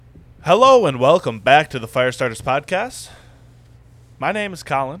Hello and welcome back to the Firestarters podcast. My name is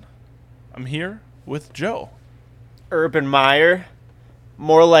Colin. I'm here with Joe. Urban Meyer.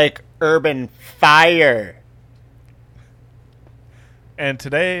 More like Urban Fire. And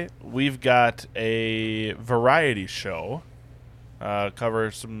today we've got a variety show. Cover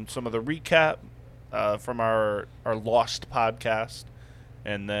some of the recap from our Lost podcast.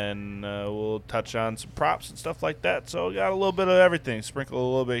 And then we'll touch on some props and stuff like that. So we got a little bit of everything. Sprinkle a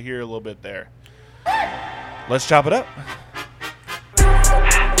little bit here, a little bit there. Let's chop it up.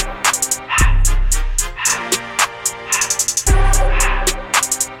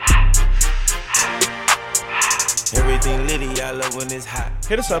 Everything litty, I love when it's hot.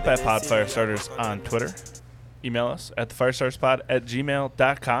 Hit us up at PodFirestarters on Twitter. Email us at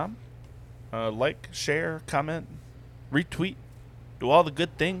thefirestarterspod@gmail.com. Like, share, comment, retweet. Do all the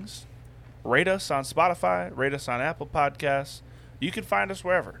good things. Rate us on Spotify. Rate us on Apple Podcasts. You can find us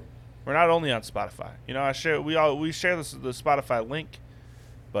wherever. We're not only on Spotify. You know, we share the Spotify link,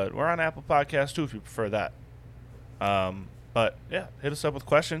 but we're on Apple Podcasts too if you prefer that. But yeah, hit us up with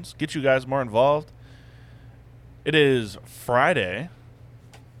questions. Get you guys more involved. It is Friday,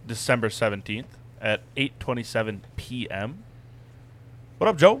 December 17th at 8:27 p.m. What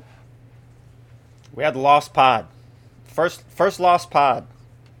up, Joe? We had the Lost Pod. First Lost Pod.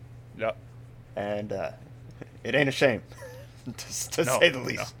 Yep. And it ain't a shame, to say the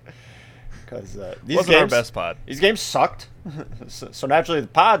least. Because these Wasn't our games, best pod. These games sucked. so naturally the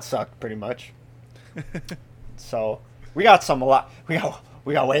pod sucked pretty much. So we got we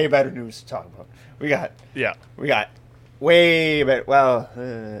got way better news to talk about. We got way better. Well,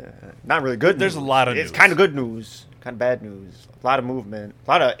 not really good. There's news. a lot of It's news. kind of good news, kind of bad news. A lot of movement, a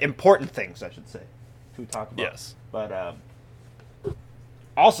lot of important things, I should say, to talk about. Yes. But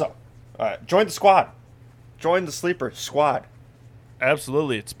also, join the squad. Join the sleeper squad.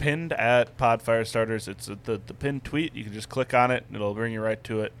 Absolutely. It's pinned at Pod Firestarters. It's the pinned tweet. You can just click on it, and it'll bring you right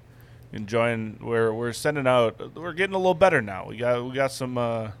to it. You can join. We're sending out. We're getting a little better now. We got some.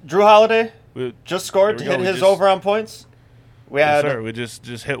 Drew Holiday We just scored to There we hit go. his over on points. We yes, had sir. We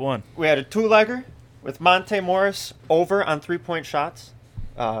just hit one. we had a two-legger with Monte Morris over on 3-point shots.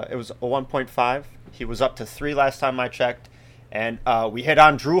 It was a 1.5. He was up to 3 last time I checked. And we hit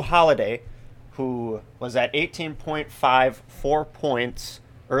on Drew Holiday, who was at 18.5, 4 points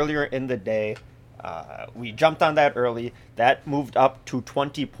earlier in the day. We jumped on that early. That moved up to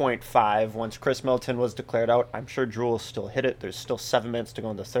 20.5 once Chris Middleton was declared out. I'm sure Drew will still hit it. There's still 7 minutes to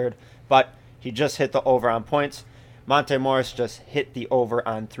go in the third. But he just hit the over on points. Monte Morris just hit the over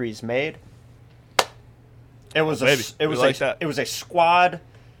on threes made. It was that. It was a squad,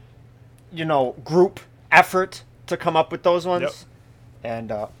 group effort to come up with those ones. Yep.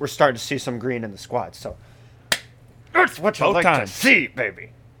 And we're starting to see some green in the squad. So that's what you About like time. to see,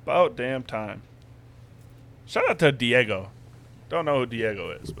 baby. About damn time. Shout out to Diego. Don't know who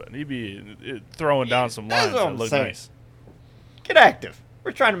Diego is, but he be throwing down some That's lines what that I'm look saying. nice. Get active.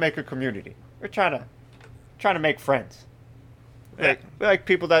 We're trying to make a community. We're trying to make friends. Yeah. We like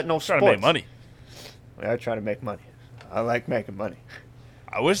people that know Trying sports. to make money. I try to make money. I like making money.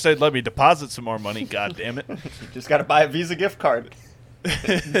 I wish they'd let me deposit some more money. God damn it! You just got to buy a Visa gift card.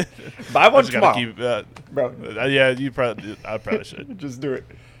 Buy one I just tomorrow. gotta keep. Bro, Yeah, I probably should. just do it.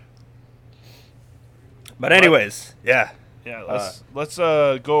 But anyways, yeah. Yeah, let's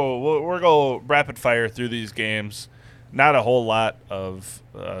go. We're go rapid fire through these games. Not a whole lot of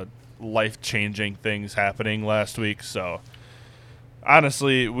life changing things happening last week. So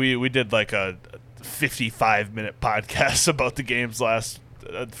honestly, we did like a 55-minute podcast about the games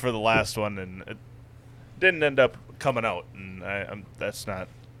for the last one, and it didn't end up coming out. And that's not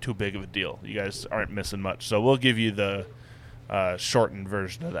too big of a deal. You guys aren't missing much. So we'll give you the shortened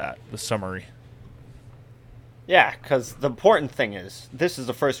version of that, the summary. Yeah, because the important thing is this is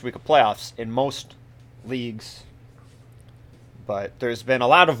the first week of playoffs in most leagues. But there's been a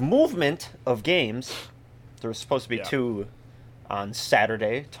lot of movement of games. There was supposed to be 2 on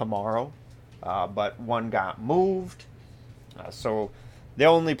Saturday, tomorrow. But one got moved. So the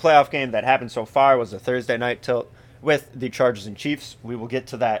only playoff game that happened so far was a Thursday night tilt with the Chargers and Chiefs. We will get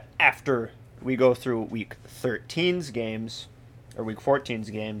to that after we go through Week 13's games, or Week 14's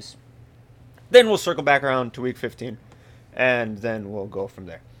games. Then we'll circle back around to Week 15, and then we'll go from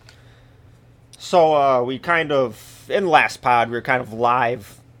there. So we in last pod, we were kind of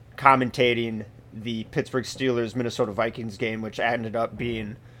live commentating the Pittsburgh Steelers Minnesota Vikings game, which ended up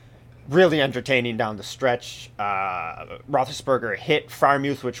being really entertaining down the stretch. Roethlisberger hit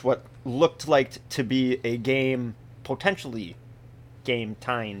Freiermuth, which what looked like to be a potentially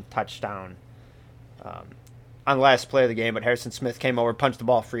game-tying touchdown. on the last play of the game, but Harrison Smith came over, punched the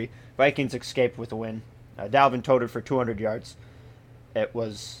ball free. Vikings escaped with a win. Dalvin toted for 200 yards. It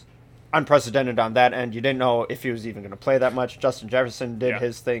was unprecedented on that end. You didn't know if he was even going to play that much. Justin Jefferson did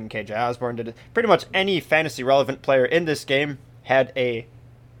his thing. KJ Osborne did it. Pretty much any fantasy relevant player in this game had a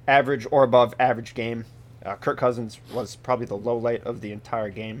average or above average game. Kirk Cousins was probably the low light of the entire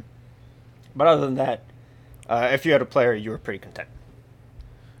game. But other than that, if you had a player, you were pretty content.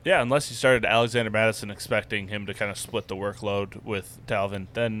 Yeah, unless you started Alexander Madison expecting him to kind of split the workload with Dalvin,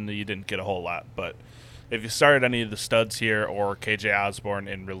 then you didn't get a whole lot. But if you started any of the studs here or KJ Osborne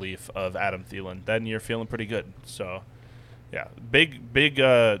in relief of Adam Thielen, then you're feeling pretty good. So, yeah, big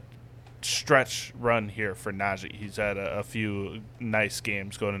stretch run here for Najee. He's had a few nice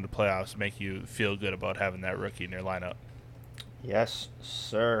games going into playoffs, make you feel good about having that rookie in your lineup. Yes,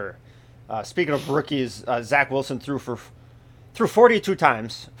 sir. Speaking of rookies, Zach Wilson threw 42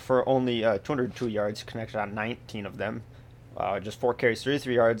 times for only 202 yards, connected on 19 of them. Just 4 carries,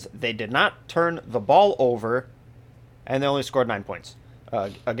 33 yards. They did not turn the ball over, and they only scored 9 points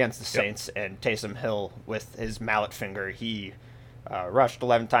against the Saints. And Taysom Hill, with his mallet finger, he rushed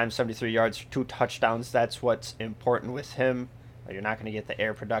 11 times, 73 yards, 2 touchdowns. That's what's important with him. You're not going to get the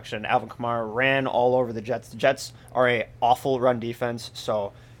air production. Alvin Kamara ran all over the Jets. The Jets are a awful run defense,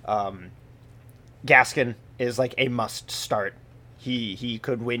 so Gaskin is like a must start. He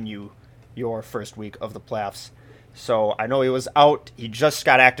could win you your first week of the playoffs. So I know he was out. He just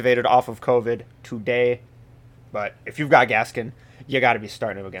got activated off of COVID today. But if you've got Gaskin, you got to be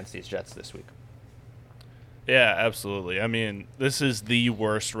starting him against these Jets this week. Yeah, absolutely. I mean, this is the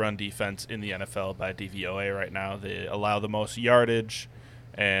worst run defense in the NFL by DVOA right now. They allow the most yardage,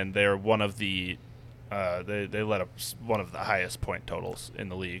 and they're one of the they let up one of the highest point totals in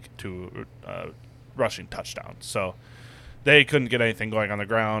the league to rushing touchdowns. So they couldn't get anything going on the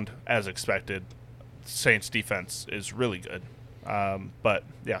ground as expected. Saints defense is really good. But,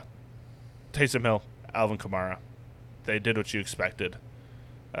 yeah, Taysom Hill, Alvin Kamara, they did what you expected.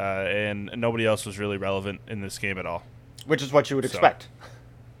 And nobody else was really relevant in this game at all. Which is what you would expect.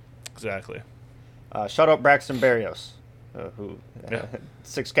 Exactly. Shout out Braxton Berrios, who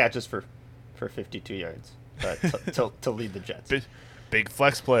 6 catches for 52 yards to lead the Jets. Big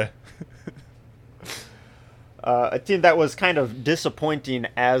flex play. A team that was kind of disappointing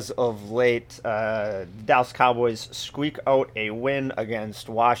as of late, the Dallas Cowboys squeak out a win against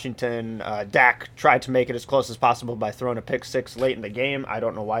Washington. Dak tried to make it as close as possible by throwing a pick 6 late in the game. I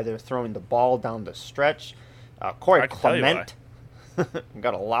don't know why they're throwing the ball down the stretch. Corey Clement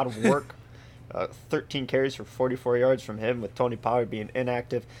got a lot of work. 13 carries for 44 yards from him, with Tony Pollard being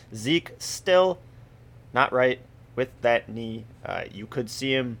inactive. Zeke still not right with that knee. You could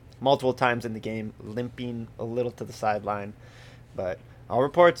see him multiple times in the game, limping a little to the sideline. But all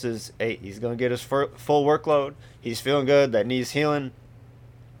reports is, hey, he's going to get his full workload. He's feeling good. That knee's healing.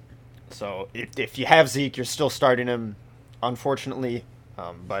 So if you have Zeke, you're still starting him, unfortunately.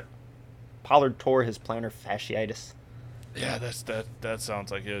 But Pollard tore his plantar fasciitis. Yeah, that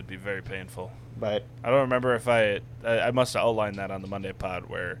sounds like it would be very painful. But I don't remember if I must have outlined that on the Monday pod,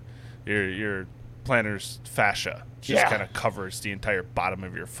 where your plantar's fascia just kind of covers the entire bottom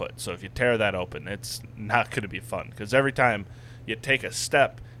of your foot. So if you tear that open, it's not going to be fun, because every time you take a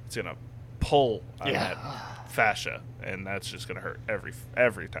step, it's going to pull on that fascia, and that's just going to hurt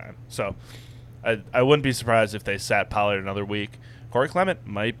every time. So I wouldn't be surprised if they sat Pollard another week. Corey Clement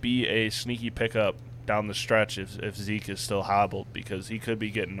might be a sneaky pickup down the stretch if Zeke is still hobbled, because he could be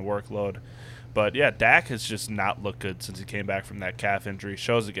getting the workload. But, yeah, Dak has just not looked good since he came back from that calf injury.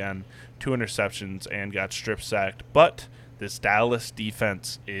 Shows again, 2 interceptions and got strip sacked. But this Dallas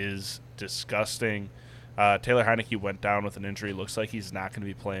defense is disgusting. Taylor Heineke went down with an injury. Looks like he's not going to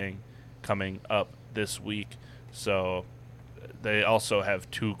be playing coming up this week. So they also have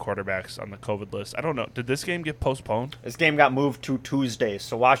 2 quarterbacks on the COVID list. I don't know. Did this game get postponed? This game got moved to Tuesday.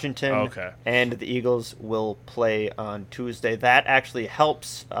 So Washington and the Eagles will play on Tuesday. That actually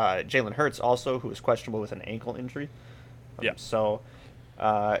helps Jalen Hurts also, who is questionable with an ankle injury. So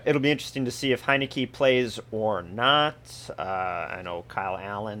it'll be interesting to see if Heineke plays or not. I know Kyle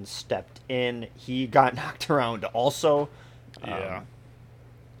Allen stepped in. He got knocked around also.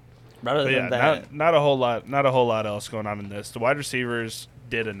 Other than that, not a whole lot else going on in this. The wide receivers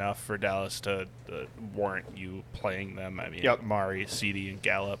did enough for Dallas to warrant you playing them. I mean, Murray, CD, and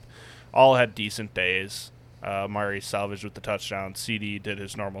Gallup all had decent days. Murray salvaged with the touchdown. CD did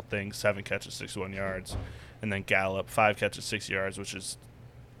his normal thing, 7 catches, 61 yards. And then Gallup, 5 catches, 6 yards, which is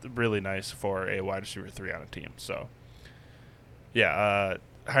really nice for a wide receiver 3 on a team. So,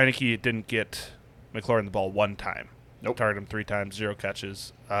 Heineke didn't get McLaurin the ball one time. Targeted him 3 times, 0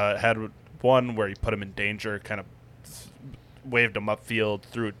 catches. Had One where he put him in danger, kind of waved him upfield,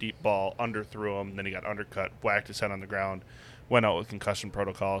 threw a deep ball, underthrew him, then he got undercut, whacked his head on the ground, went out with concussion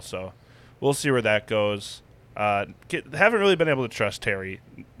protocol. So we'll see where that goes. Haven't really been able to trust Terry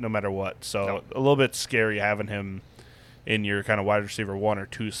no matter what. So No. a little bit scary having him in your kind of wide receiver 1 or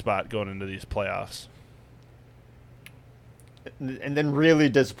 2 spot going into these playoffs. And then really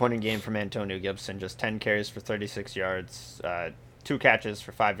disappointing game from Antonio Gibson. Just 10 carries for 36 yards, 2 catches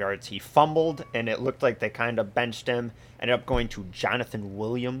for 5 yards. He fumbled, and it looked like they kind of benched him. Ended up going to Jonathan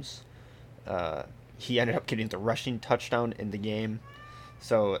Williams. He ended up getting the rushing touchdown in the game.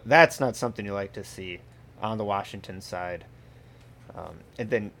 So that's not something you like to see on the Washington side. And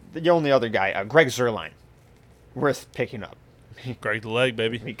then the only other guy, Greg Zuerlein, worth picking up. Greg the leg,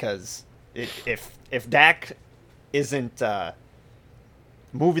 baby. Because if Dak isn't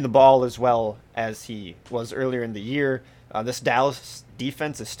moving the ball as well as he was earlier in the year, this Dallas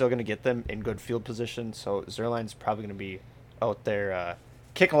defense is still going to get them in good field position. So Zuerlein's probably going to be out there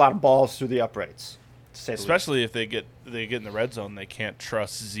kicking a lot of balls through the uprights. Especially if they get in the red zone, they can't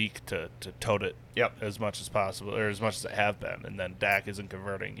trust Zeke to tote it as much as possible, or as much as they have been. And then Dak isn't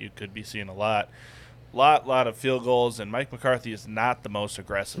converting. You could be seeing a lot of field goals. And Mike McCarthy is not the most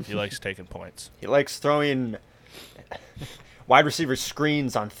aggressive. He likes taking points. He likes throwing wide receiver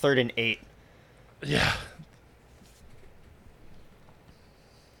screens on 3rd and 8. Yeah.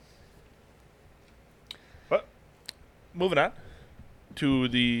 But moving on to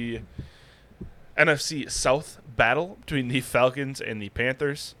the NFC South battle between the Falcons and the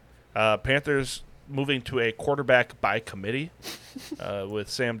Panthers. Panthers moving to a quarterback by committee with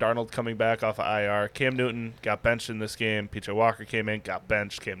Sam Darnold coming back off of IR. Cam Newton got benched in this game. PJ Walker came in, got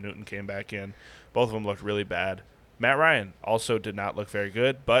benched. Cam Newton came back in. Both of them looked really bad. Matt Ryan also did not look very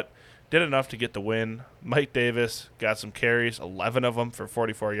good, but did enough to get the win. Mike Davis got some carries, 11 of them for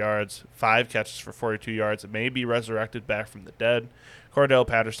 44 yards, 5 catches for 42 yards. It may be resurrected back from the dead. Cordell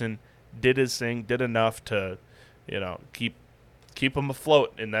Patterson did his thing, did enough to, keep him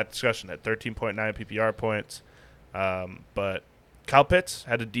afloat in that discussion at 13.9 PPR points. But Kyle Pitts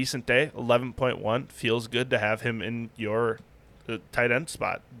had a decent day, 11.1. Feels good to have him in your tight end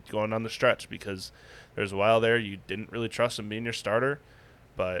spot going on the stretch, because there's a while there you didn't really trust him being your starter.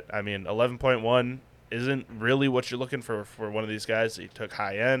 But, 11.1 isn't really what you're looking for one of these guys. He took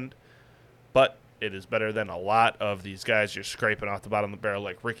high end, but it is better than a lot of these guys you're scraping off the bottom of the barrel,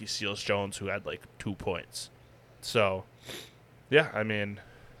 like Ricky Seals-Jones, who had 2 points. So, yeah,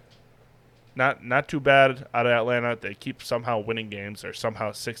 not too bad out of Atlanta. They keep somehow winning games. They're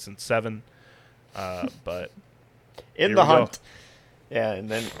somehow 6-7, but in the hunt. Yeah, and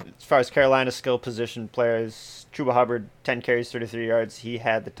then as far as Carolina's skill position players, Chuba Hubbard, 10 carries, 33 yards. He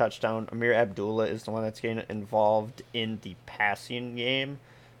had the touchdown. Amir Abdullah is the one that's getting involved in the passing game.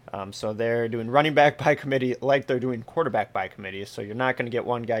 So they're doing running back by committee like they're doing quarterback by committee. So you're not going to get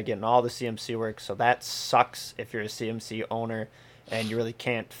one guy getting all the CMC work. So that sucks if you're a CMC owner and you really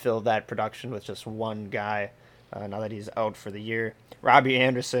can't fill that production with just one guy now that he's out for the year. Robbie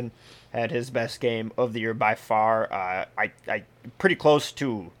Anderson had his best game of the year by far. I pretty close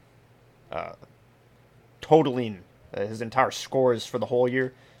to totaling his entire scores for the whole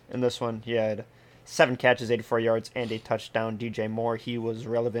year in this one. He had 7 catches, 84 yards, and a touchdown. DJ Moore, he was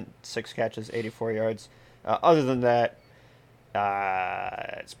relevant, 6 catches, 84 yards. Other than that,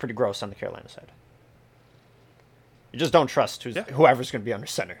 it's pretty gross on the Carolina side. You just don't trust whoever's going to be under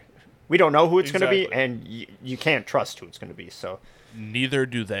center. We don't know who it's going to be, and you can't trust who it's going to be. So neither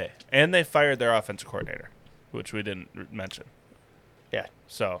do they. And they fired their offensive coordinator, which we didn't mention. Yeah.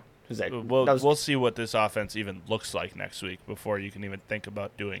 So we'll see what this offense even looks like next week before you can even think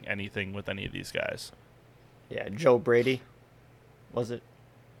about doing anything with any of these guys. Yeah, Joe Brady, was it?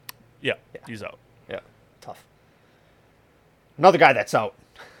 Yeah, he's out. Yeah, tough. Another guy that's out.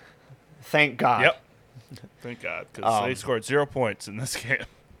 Thank God. Yep. Thank God, because they scored 0 points in this game.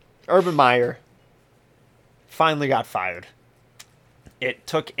 Urban Meyer finally got fired. It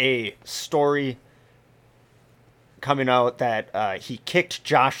took a story coming out that he kicked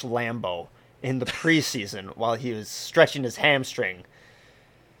Josh Lambo in the preseason while he was stretching his hamstring.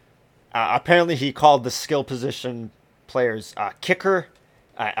 Apparently he called the skill position players a kicker,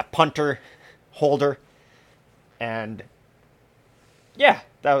 a punter, holder, and yeah,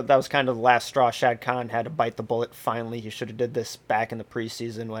 that was kind of the last straw. Shad Khan had to bite the bullet finally. He should have did this back in the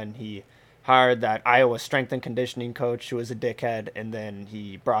preseason when he hired that Iowa strength and conditioning coach who was a dickhead, and then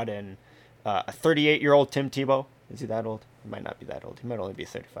he brought in a 38-year-old Tim Tebow. Is he that old? He might not be that old. He might only be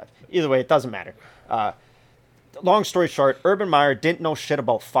 35. Either way, it doesn't matter. Long story short, Urban Meyer didn't know shit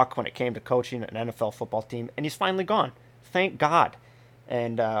about fuck when it came to coaching an NFL football team, and he's finally gone. Thank God.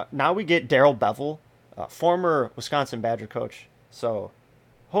 And now we get Darrell Bevell, former Wisconsin Badger coach. So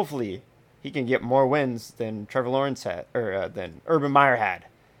hopefully he can get more wins than Trevor Lawrence had, or than Urban Meyer had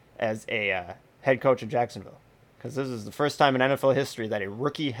as a head coach in Jacksonville. Because this is the first time in NFL history that a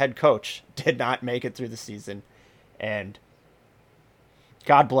rookie head coach did not make it through the season. And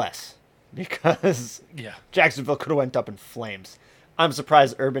God bless, because Jacksonville could have went up in flames. I'm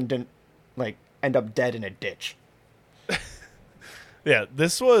surprised Urban didn't end up dead in a ditch. Yeah,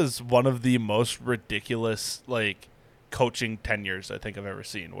 this was one of the most ridiculous coaching tenures I think I've ever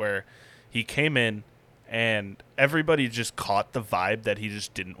seen, where he came in and everybody just caught the vibe that he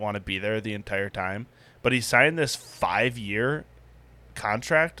just didn't want to be there the entire time. But he signed this 5-year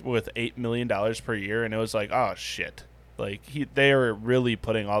contract with $8 million per year, and it was like, oh shit. They are really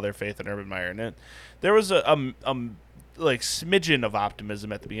putting all their faith in Urban Meyer. And there was a smidgen of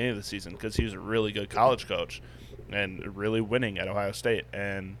optimism at the beginning of the season because he was a really good college coach and really winning at Ohio State.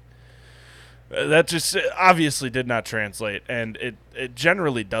 And that just obviously did not translate, and it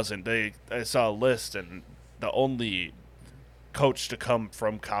generally doesn't. I saw a list, and the only coach to come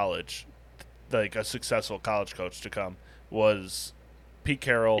from college, like a successful college coach to come, was Pete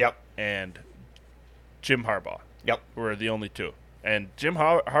Carroll and Jim Harbaugh. Were the only two. And Jim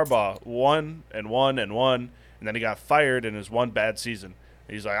Harbaugh won and won and won, and then he got fired in his one bad season.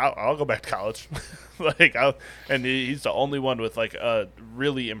 He's like, I'll go back to college. And he's the only one with a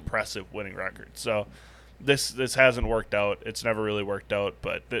really impressive winning record. So this hasn't worked out. It's never really worked out,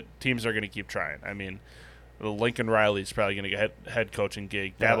 but the teams are going to keep trying. I mean, Lincoln Riley's probably going to get a head coaching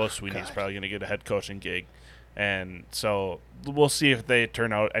gig. Dabo Swinney's probably going to get a head coaching gig. And so we'll see if they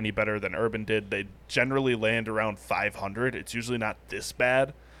turn out any better than Urban did. They generally land around 500. It's usually not this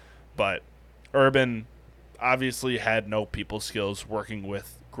bad, but Urban obviously had no people skills working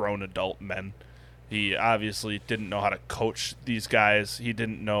with grown adult men. He obviously didn't know how to coach these guys. He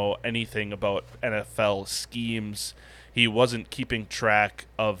didn't know anything about NFL schemes. He wasn't keeping track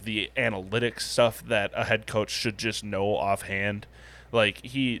of the analytics stuff that a head coach should just know offhand.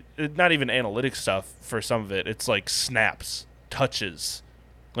 Not even analytics stuff for some of it. It's snaps, touches,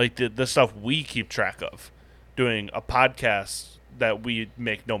 the stuff we keep track of doing a podcast that we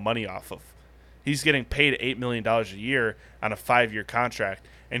make no money off of. He's getting paid $8 million a year on a 5-year contract,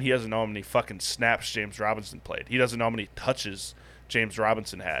 and he doesn't know how many fucking snaps James Robinson played. He doesn't know how many touches James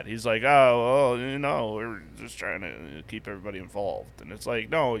Robinson had. He's like, we're just trying to keep everybody involved. And it's like,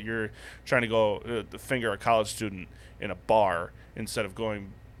 no, you're trying to go finger a college student in a bar instead of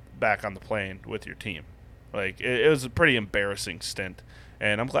going back on the plane with your team. It was a pretty embarrassing stint,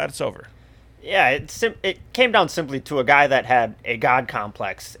 and I'm glad it's over. Yeah, it came down simply to a guy that had a god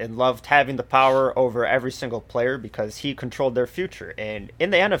complex and loved having the power over every single player because he controlled their future. And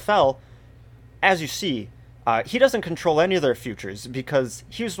in the NFL, as you see, he doesn't control any of their futures because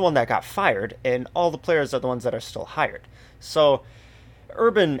he was the one that got fired, and all the players are the ones that are still hired. So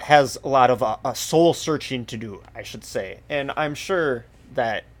Urban has a lot of soul searching to do, I should say. And I'm sure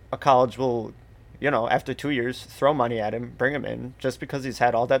that a college will, after 2 years, throw money at him, bring him in, just because he's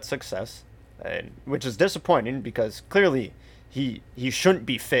had all that success. Which is disappointing because clearly he shouldn't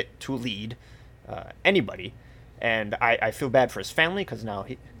be fit to lead anybody. And I feel bad for his family because now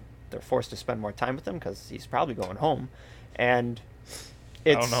they're forced to spend more time with him because he's probably going home. And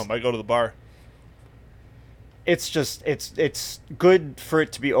I don't know. Might go to the bar. It's just it's good for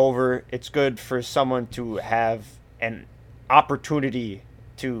it to be over. It's good for someone to have an opportunity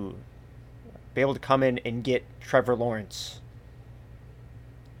to be able to come in and get Trevor Lawrence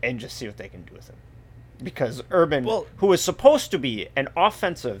and just see what they can do with him. Because Urban, who was supposed to be an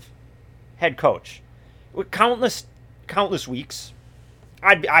offensive head coach, with countless weeks,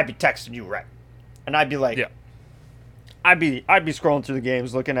 I'd be texting you, right? And I'd be like, I'd be scrolling through the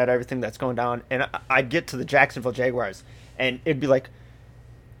games, looking at everything that's going down, and I'd get to the Jacksonville Jaguars, and it'd be like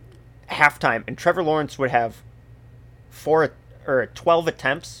halftime, and Trevor Lawrence would have 12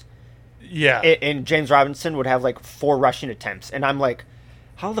 attempts. Yeah. And James Robinson would have 4 rushing attempts, and I'm like,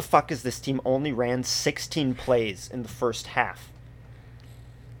 how the fuck is this team only ran 16 plays in the first half?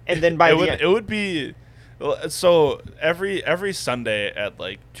 And then by the end, it would be so every Sunday at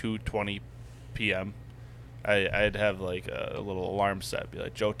 2:20 p.m. I'd have a little alarm set, be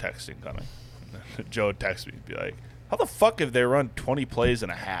like, Joe texting coming. Joe would text me, be like, how the fuck have they run 20 plays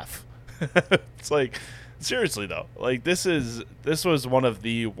and a half? It's seriously though, this was one of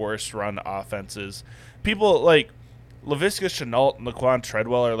the worst run offenses. People Laviska Shenault and Laquan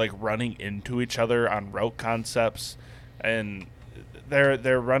Treadwell are running into each other on route concepts, and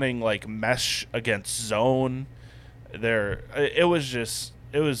they're running mesh against zone. It was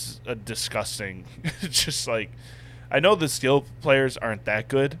a disgusting, just I know the skill players aren't that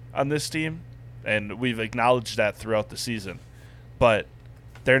good on this team, and we've acknowledged that throughout the season. But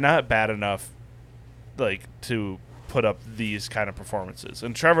they're not bad enough, like, to put up these kind of performances.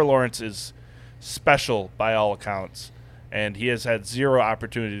 And Trevor Lawrence is special by all accounts, and he has had zero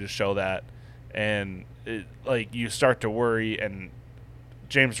opportunity to show that. And you start to worry. And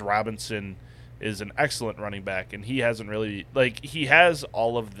James Robinson is an excellent running back, and he hasn't really he has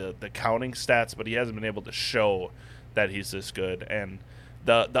all of the counting stats, but he hasn't been able to show that he's this good. And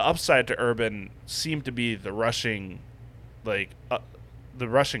the upside to Urban seemed to be the rushing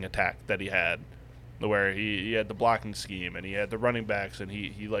attack that he had, where he had the blocking scheme and he had the running backs, and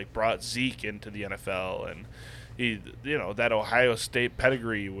he brought Zeke into the NFL, and he that Ohio State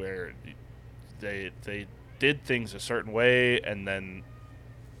pedigree where they did things a certain way, and then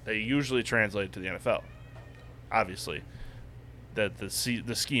they usually translate to the NFL. Obviously, that the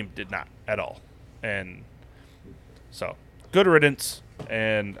scheme did not at all, and so good riddance.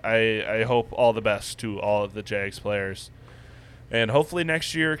 And I hope all the best to all of the Jags players, and hopefully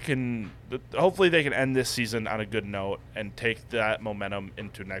next year hopefully they can end this season on a good note and take that momentum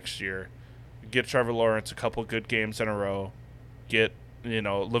into next year. Get Trevor Lawrence a couple good games in a row. Get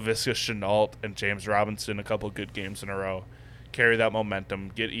Laviska Shenault and James Robinson a couple good games in a row. Carry that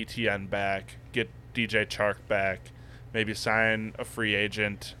momentum, get ETN back, get DJ Chark back, maybe sign a free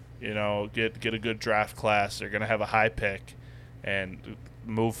agent, get a good draft class. They're going to have a high pick, and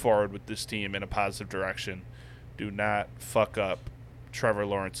move forward with this team in a positive direction. Do not fuck up Trevor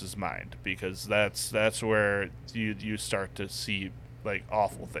Lawrence's mind, because that's where you start to see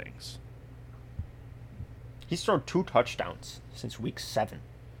awful things. He's thrown 2 touchdowns since week 7.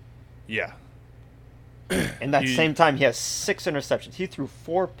 Yeah. In that same time, he has 6 interceptions. He threw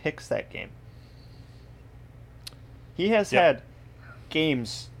 4 picks that game. He has had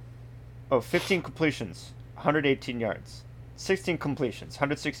games of 15 completions, 118 yards, 16 completions,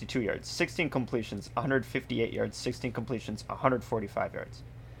 162 yards, 16 completions, 158 yards, 16 completions, 145 yards.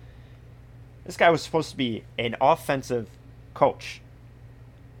 This guy was supposed to be an offensive coach,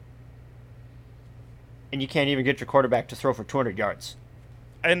 and you can't even get your quarterback to throw for 200 yards.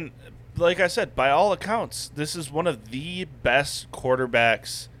 And like I said, by all accounts, this is one of the best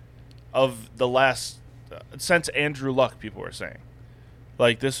quarterbacks of the last since Andrew Luck. People were saying,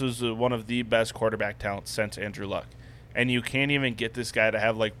 this was one of the best quarterback talents since Andrew Luck, and you can't even get this guy to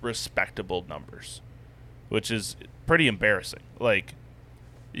have respectable numbers, which is pretty embarrassing.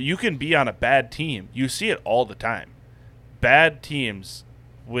 You can be on a bad team. You see it all the time. Bad teams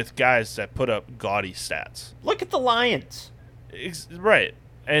with guys that put up gaudy stats. Look at the Lions. Right.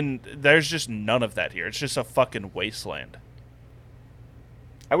 And there's just none of that here. It's just a fucking wasteland.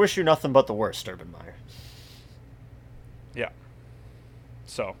 I wish you nothing but the worst, Urban Meyer. Yeah.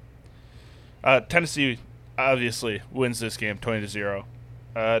 So, Tennessee obviously wins this game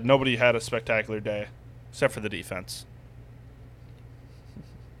 20-0. Nobody had a spectacular day except for the defense.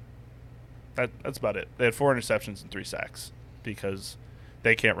 That's about it. They had 4 interceptions and 3 sacks because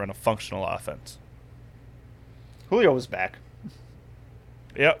they can't run a functional offense. Julio was back.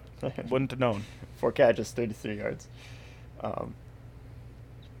 Yep. Wouldn't have known. 4 catches, 33 yards.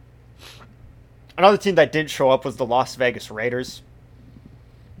 Another team that didn't show up was the Las Vegas Raiders.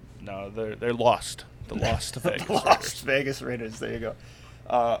 No, they're lost. The Las Vegas the Raiders. Las Vegas Raiders. There you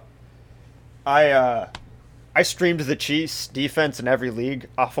go. I streamed the Chiefs defense in every league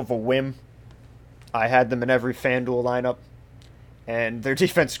off of a whim. I had them in every FanDuel lineup, and their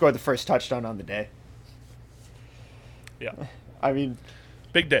defense scored the first touchdown on the day. Yeah. I mean,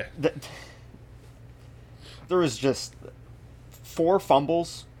 big day. There was just 4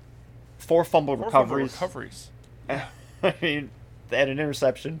 fumbles, 4 fumble recoveries. I mean, they had an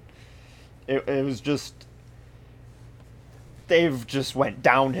interception. It was just, they've just went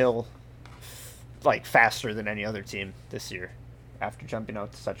downhill faster than any other team this year. After jumping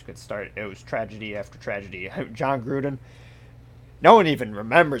out to such a good start, it was tragedy after tragedy. John Gruden, no one even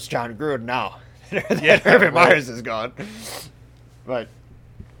remembers John Gruden now. Urban Myers is gone. But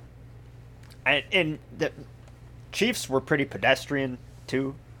and the Chiefs were pretty pedestrian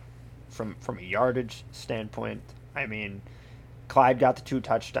too, from a yardage standpoint. I mean, Clyde got the 2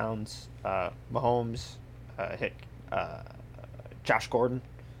 touchdowns. Mahomes hit Josh Gordon.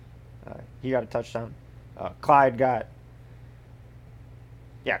 He got a touchdown. Clyde got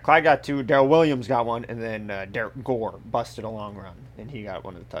 2. Darrell Williams got 1, and then Derek Gore busted a long run, and he got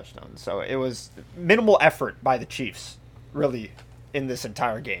 1 of the touchdowns. So it was minimal effort by the Chiefs, really, in this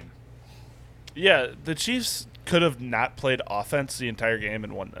entire game. Yeah, the Chiefs could have not played offense the entire game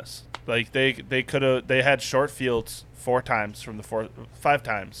and won this. They could have. They had short fields 5 times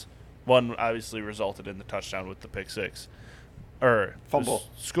One obviously resulted in the touchdown with the pick six. Or Fumble.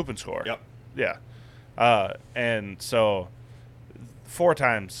 Scoop and score. Yep. Yeah. And so 4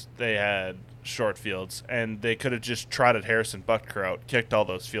 times they had short fields, and they could have just trotted Harrison Butker out, kicked all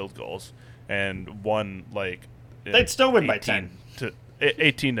those field goals, and won like They'd still win by 10.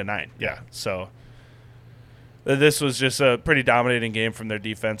 18-9. Yeah. So this was just a pretty dominating game from their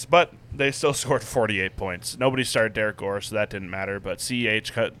defense, but they still scored 48 points. Nobody started Derek Gore, so that didn't matter. But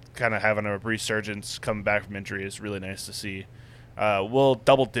CEH kind of having a resurgence coming back from injury is really nice to see. We'll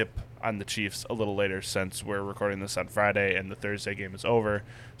double dip on the Chiefs a little later since we're recording this on Friday and the Thursday game is over.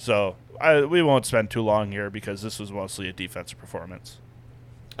 So we won't spend too long here because this was mostly a defensive performance.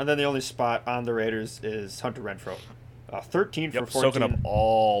 And then the only spot on the Raiders is Hunter Renfrow. 13 for 14. Soaking up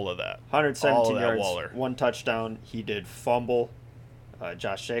all of that. 117 yards, Waller. 1 touchdown. He did fumble.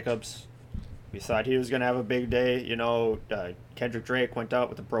 Josh Jacobs, we thought he was going to have a big day. Kendrick Drake went out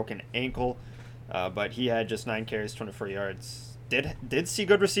with a broken ankle, but he had just 9 carries, 24 yards. Did see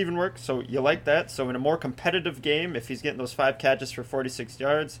good receiving work, so you like that. So in a more competitive game, if he's getting those 5 catches for 46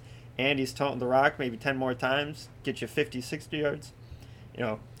 yards and he's toting the rock maybe 10 more times, get you 50, 60 yards,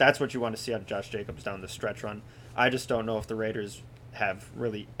 that's what you want to see out of Josh Jacobs down the stretch run. I just don't know if the Raiders have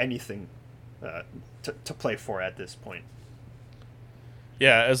really anything to play for at this point.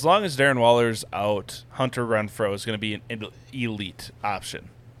 Yeah, as long as Darren Waller's out, Hunter Renfrow is going to be an elite option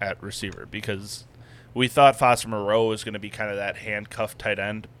at receiver because we thought Foster Moreau was going to be kind of that handcuffed tight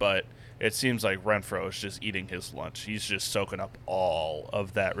end, but it seems like Renfrow is just eating his lunch. He's just soaking up all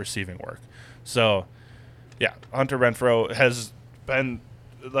of that receiving work. So, yeah, Hunter Renfrow has been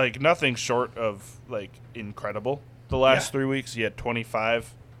like nothing short of like incredible the last 3 weeks. He had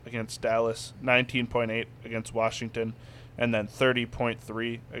 25 against Dallas, 19.8 against Washington, and then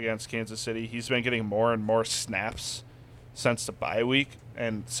 30.3 against Kansas City. He's been getting more and more snaps since the bye week.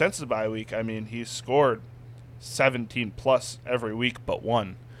 And since the bye week, I mean, he's scored 17 plus every week but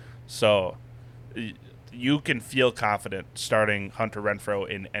one. So you can feel confident starting Hunter Renfrow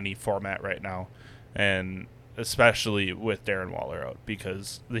in any format right now. And especially with Darren Waller out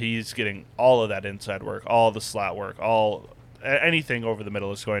because he's getting all of that inside work, all the slot work, anything over the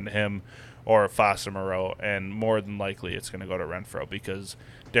middle is going to him or Foster Moreau, and more than likely it's going to go to Renfrow because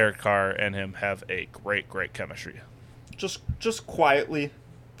Derek Carr and him have a great, great chemistry. Just quietly,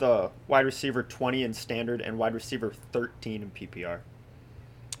 the wide receiver 20 in standard and wide receiver 13 in PPR.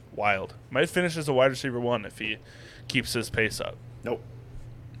 Wild. Might finish as a wide receiver 1 if he keeps his pace up. Nope.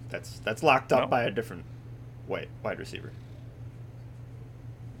 That's locked up by a different wide receiver.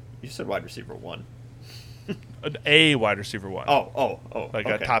 You said wide receiver 1. A wide receiver 1. Oh. Like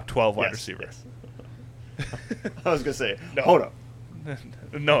okay. a top 12 wide receiver. Yes. I was going to say, no. Hold up.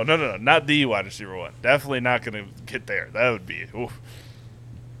 No, not the wide receiver 1. Definitely not going to get there. That would be oof.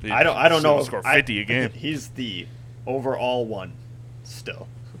 I don't know. Score 50 a game. He's the overall 1 still.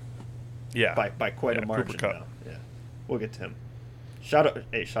 Yeah. By quite a margin now. Yeah. We'll get to him. Shout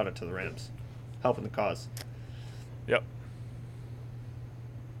out to the Rams. Helping the cause. Yep.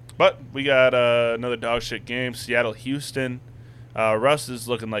 But we got another dog shit game. Seattle-Houston. Russ is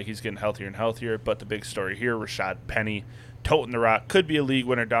looking like he's getting healthier and healthier, but the big story here, Rashad Penny toting the rock, could be a league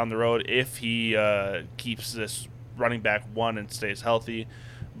winner down the road if he keeps this running back 1 and stays healthy.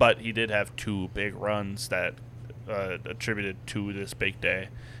 But he did have 2 big runs that attributed to this big day.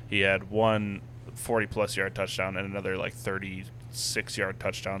 He had one 40-plus yard touchdown and another like 36-yard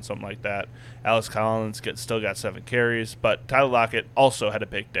touchdown, something like that. Alex Collins still got 7 carries, but Tyler Lockett also had a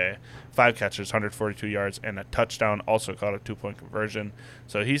big day. 5 catches, 142 yards, and a touchdown, also caught a 2-point conversion.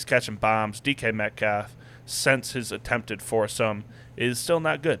 So he's catching bombs. DK Metcalf, since his attempted foursome, is still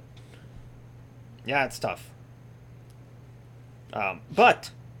not good. Yeah, it's tough.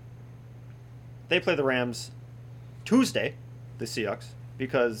 But they play the Rams Tuesday, the Seahawks,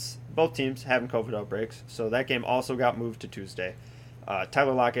 because both teams having COVID outbreaks. So that game also got moved to Tuesday.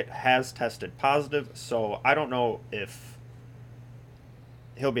 Tyler Lockett has tested positive, so I don't know if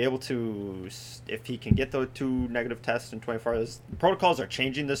he'll be able to, if he can get the 2 negative tests in 24 hours. The protocols are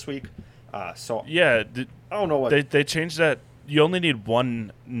changing this week. So yeah, I don't know what they changed that. You only need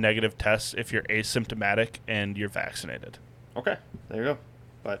 1 negative test if you're asymptomatic and you're vaccinated. Okay, there you go.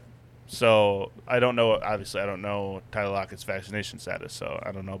 But so I don't know. Obviously, I don't know Tyler Lockett's vaccination status, so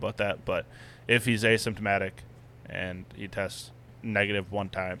I don't know about that. But if he's asymptomatic and he tests negative 1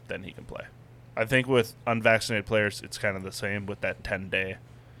 time, then he can play. I think with unvaccinated players, it's kind of the same with that 10-day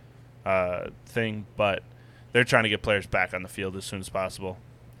thing, but they're trying to get players back on the field as soon as possible.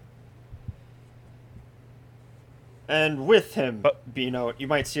 And with him But being out, you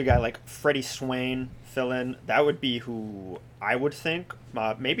might see a guy like Freddie Swain fill in. That would be who I would think.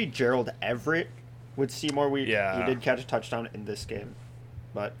 Maybe Gerald Everett would see more week. Yeah. He did catch a touchdown in this game.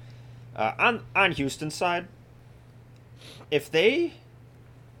 But on Houston's side, if they...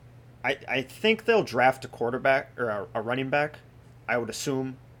 I think they'll draft a quarterback or a running back. I would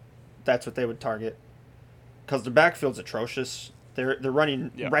assume that's what they would target. Because the backfield's atrocious. They're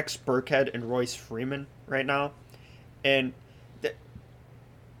running Rex Burkhead and Royce Freeman right now. And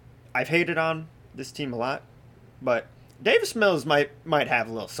I've hated on this team a lot, but Davis Mills might have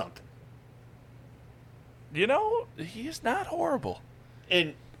a little something. You know, he's not horrible.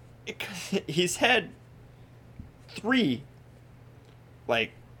 And he's had 3,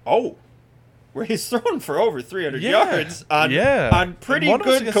 where he's thrown for over 300 yards on pretty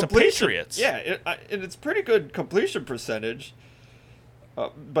good completion. Patriots. Yeah, and it's pretty good completion percentage.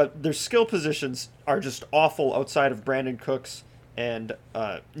 But their skill positions are just awful outside of Brandon Cooks and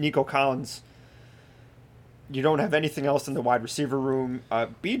Nico Collins. You don't have anything else in the wide receiver room.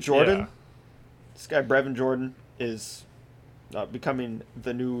 B. Jordan, this guy Brevin Jordan, is becoming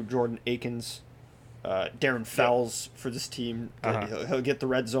the new Jordan Akins. Darren Fells for this team. He'll get the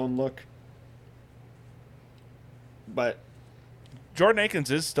red zone look. But Jordan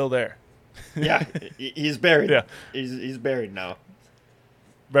Akins is still there. Yeah, he's buried. Yeah. He's buried now.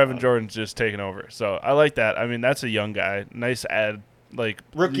 Brevin Jordan's just taken over. So I like that. I mean, that's a young guy. Nice add. Like,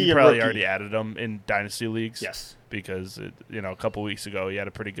 Rookie you and probably rookie. already added him in dynasty leagues. Yes. Because, a couple weeks ago, he had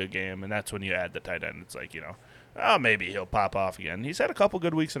a pretty good game, and that's when you add the tight end. It's like, oh, maybe he'll pop off again. He's had a couple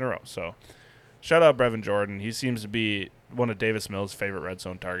good weeks in a row. So shout out Brevin Jordan. He seems to be one of Davis Mills' favorite red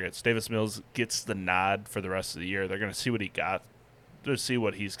zone targets. Davis Mills gets the nod for the rest of the year. They're going to see what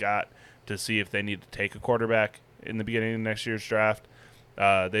he's got to see if they need to take a quarterback in the beginning of next year's draft.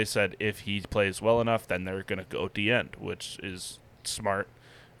 They said if he plays well enough, then they're going to go D end, which is smart.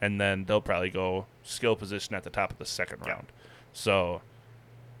 And then they'll probably go skill position at the top of the second round. So,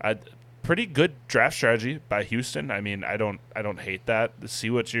 pretty good draft strategy by Houston. I mean, I don't hate that.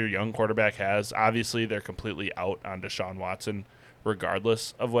 See what your young quarterback has. Obviously, they're completely out on Deshaun Watson,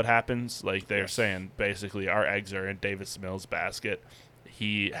 regardless of what happens. Like they're saying, basically, our eggs are in Davis Mills' basket.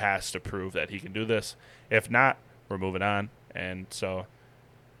 He has to prove that he can do this. If not, we're moving on. And so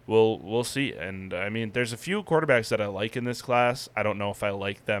we'll see. And I mean, there's a few quarterbacks that I like in this class. I don't know if I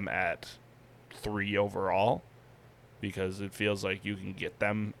like them at 3 overall, because it feels like you can get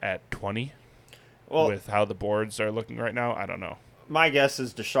them at 20 with how the boards are looking right now. I don't know. My guess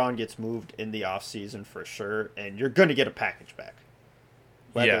is Deshaun gets moved in the offseason for sure, and you're going to get a package back.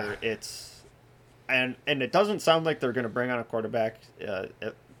 Whether it's... And it doesn't sound like they're going to bring on a quarterback.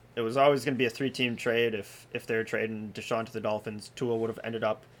 It was always going to be a 3-team trade. If they were trading Deshaun to the Dolphins, Tua would have ended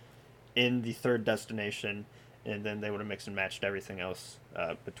up in the third destination, and then they would have mixed and matched everything else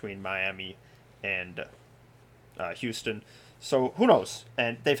between Miami and Houston. So who knows?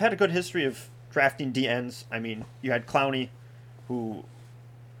 And they've had a good history of drafting DNs. I mean, you had Clowney, who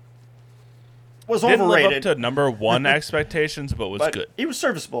was Didn't overrated. live up to number 1 expectations, but was good. He was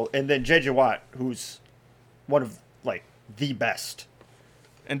serviceable. And then J.J. Watt, who's one of, the best.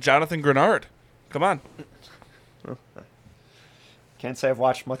 And Jonathan Grenard. Come on. Can't say I've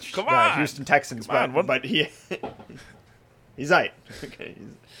watched much Come on. Houston Texans, but he he's right. Okay.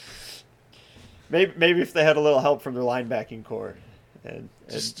 Maybe if they had a little help from their linebacking core. And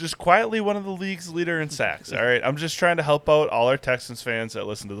just quietly one of the league's leader in sacks. All right, I'm just trying to help out all our Texans fans that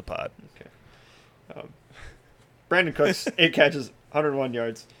listen to the pod. Okay. Brandon Cooks, 8 catches, 101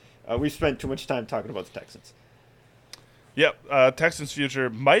 yards. We spent too much time talking about the Texans. Yep, Texans' future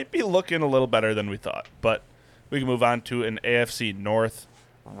might be looking a little better than we thought, but we can move on to an AFC North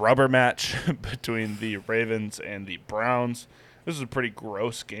rubber match between the Ravens and the Browns. This is a pretty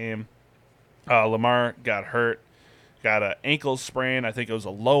gross game. Lamar got hurt, got an ankle sprain. I think it was a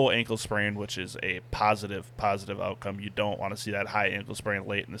low ankle sprain, which is a positive outcome. You don't want to see that high ankle sprain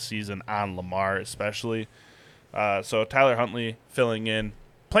late in the season on Lamar especially. So Tyler Huntley filling in,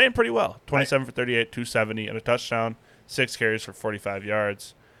 playing pretty well. 27 for 38, 270, and a touchdown. 6 carries for 45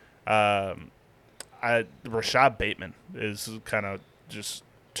 yards. Rashad Bateman is kind of just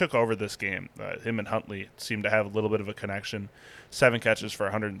took over this game. Him and Huntley seem to have a little bit of a connection. 7 catches for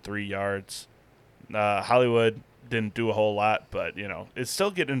 103 yards. Hollywood didn't do a whole lot, but, it's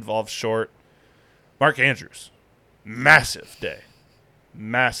still getting involved short. Mark Andrews, massive day.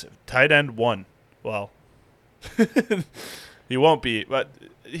 Massive. Tight end 1. Well, he won't be, but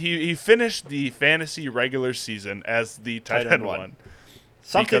he finished the fantasy regular season as the tight end 1.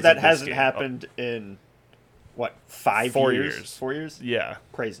 Something that hasn't happened in, 5 4 years? years. 4 years? Yeah.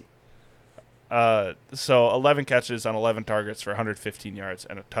 Crazy. So 11 catches on 11 targets for 115 yards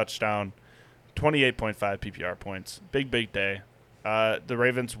and a touchdown, 28.5 PPR points. Big day. The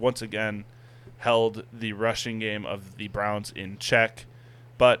Ravens once again held the rushing game of the Browns in check,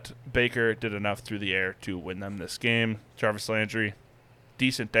 but Baker did enough through the air to win them this game. Jarvis Landry,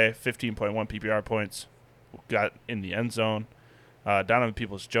 decent day, 15.1 PPR points, got in the end zone. Donovan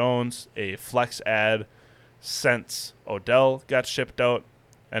Peoples-Jones, a flex ad since Odell got shipped out,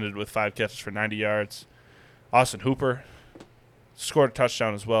 ended with 5 catches for 90 yards. Austin Hooper scored a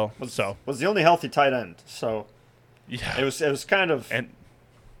touchdown as well. Was the only healthy tight end, so yeah, it was kind of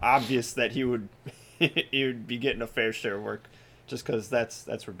obvious that he would be getting a fair share of work, just because that's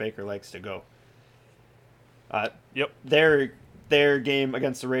where Baker likes to go. Yep. Their game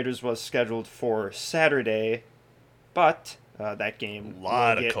against the Raiders was scheduled for Saturday, but that game a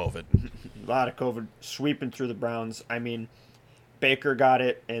lot of COVID sweeping through the Browns. I mean, Baker got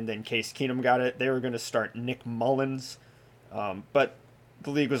it, and then Case Keenum got it. They were going to start Nick Mullins, but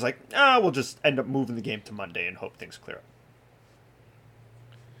the league was like, we'll just end up moving the game to Monday and hope things clear up.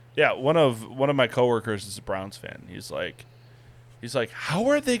 Yeah, one of my coworkers is a Browns fan. He's like, how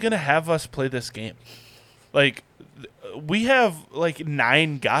are they going to have us play this game? Like, we have like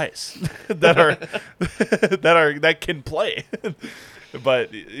 9 guys that can play.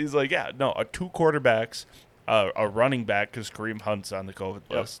 But he's like, yeah, no, 2 quarterbacks, a running back because Kareem Hunt's on the COVID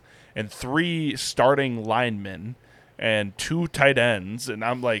list, and 3 starting linemen and 2 tight ends. And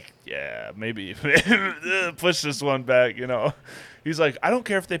I'm like, yeah, maybe push this one back, you know. He's like, I don't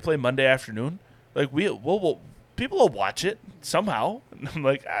care if they play Monday afternoon. Like, we'll people will watch it somehow. And I'm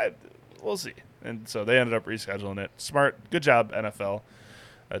like, we'll see. And so they ended up rescheduling it. Smart. Good job, NFL.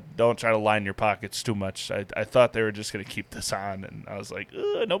 Don't try to line your pockets too much. I thought they were just going to keep this on, and I was like,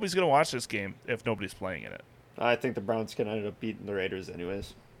 nobody's going to watch this game if nobody's playing in it. I think the Browns can end up beating the Raiders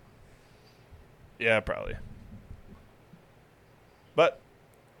anyways. Yeah, probably. But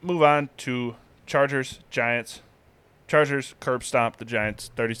move on to Chargers, Giants. Chargers curb stomped the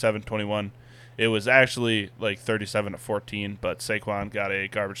Giants 37-21. It was actually like 37-14, but Saquon got a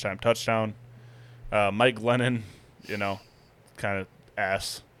garbage time touchdown. Mike Glennon, kind of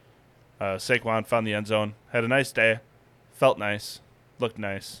ass. Saquon found the end zone. Had a nice day. Felt nice. Looked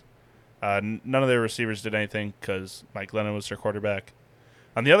nice. None of their receivers did anything because Mike Glennon was their quarterback.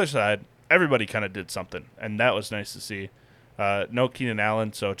 On the other side, everybody kind of did something, and that was nice to see. No Keenan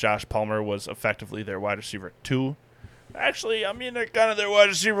Allen, so Josh Palmer was effectively their wide receiver 2. Actually, I mean, they're kind of their wide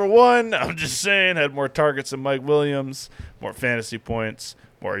receiver 1. I'm just saying, had more targets than Mike Williams, more fantasy points,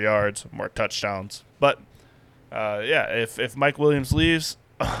 more yards, more touchdowns. But, if Mike Williams leaves,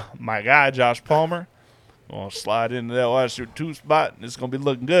 my guy, Josh Palmer, will slide into that wide receiver 2 spot, and it's going to be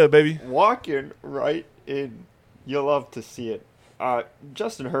looking good, baby. Walking right in. You'll love to see it.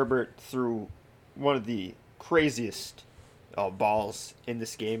 Justin Herbert threw one of the craziest balls in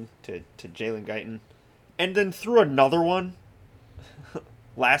this game to Jalen Guyton. And then threw another one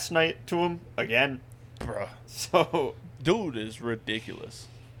last night to him again. Bruh. So, dude is ridiculous.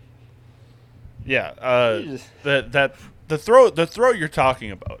 Yeah, the throw you're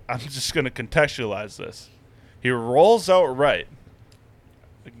talking about. I'm just gonna contextualize this. He rolls out right.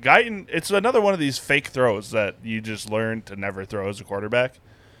 Guyton, it's another one of these fake throws that you just learn to never throw as a quarterback.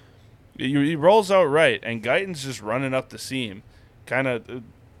 He rolls out right, and Guyton's just running up the seam, kind of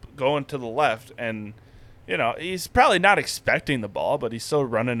going to the left, and he's probably not expecting the ball, but he's still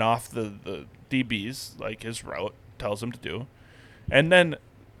running off the DBs like his route tells him to do. And then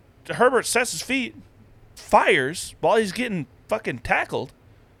Herbert sets his feet, fires while he's getting fucking tackled.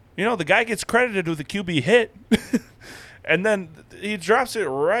 The guy gets credited with a QB hit, and then he drops it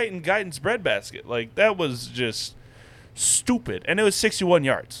right in Guyton's breadbasket. Like, that was just stupid. And it was 61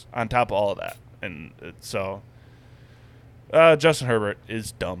 yards on top of all of that. And so Justin Herbert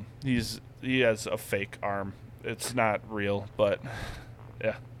is dumb. He has a fake arm. It's not real, but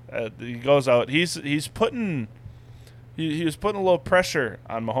yeah, he goes out. He was putting a little pressure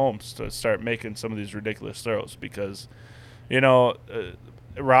on Mahomes to start making some of these ridiculous throws because,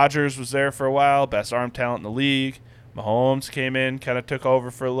 Rodgers was there for a while, best arm talent in the league. Mahomes came in, kind of took over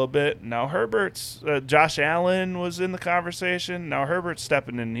for a little bit. Now Herbert's Josh Allen was in the conversation. Now Herbert's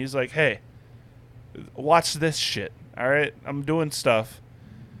stepping in. He's like, hey, watch this shit. All right, I'm doing stuff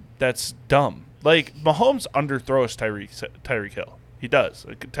that's dumb. Like, Mahomes underthrows Tyreek Hill. He does.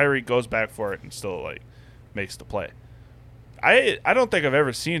 Like, Tyreek goes back for it and still, like, makes the play. I don't think I've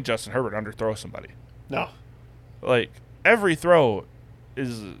ever seen Justin Herbert underthrow somebody. No. Like, every throw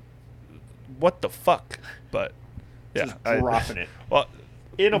is what the fuck. But, yeah. Just dropping it. Well,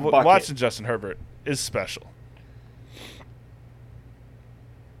 in a bucket. Watching Justin Herbert is special.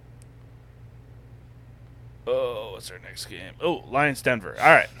 Oh, what's our next game? Oh, Lions Denver. All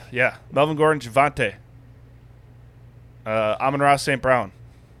right, yeah. Melvin Gordon, Javante, Amon-Ra St. Brown,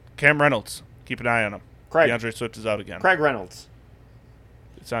 Cam Reynolds. Keep an eye on him. Craig. DeAndre Swift is out again. Craig Reynolds.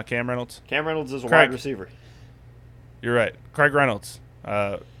 It's not Cam Reynolds. Cam Reynolds is a Craig. wide receiver. You're right. Craig Reynolds.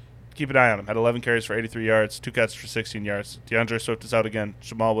 Keep an eye on him. Had 11 carries for 83 yards, 2 catches for 16 yards. DeAndre Swift is out again.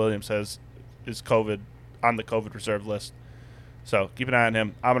 Jamal Williams is COVID on the COVID reserve list. So keep an eye on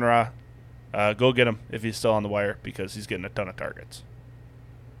him. Amon-Ra, go get him if he's still on the wire because he's getting a ton of targets.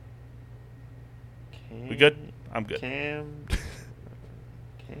 We good? I'm good. Cam.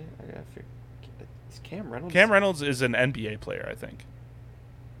 I gotta figure. Is Cam Reynolds? Cam Reynolds is an NBA player, I think.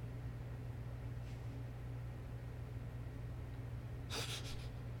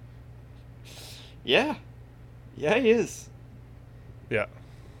 Yeah. Yeah, he is. Yeah.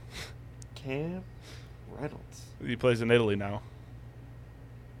 Cam Reynolds. He plays in Italy now.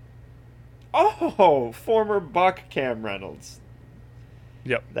 Oh, former Buck Cam Reynolds.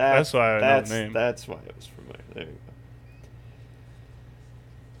 Yep. That's why I know the name. That's why it was familiar. There you go.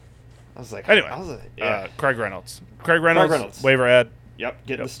 I was like, Anyway, yeah. Craig Reynolds. Craig Reynolds. Waiver ad. Yep,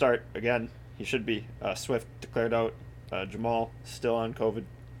 getting the start again. He should be. Swift declared out. Jamal still on COVID.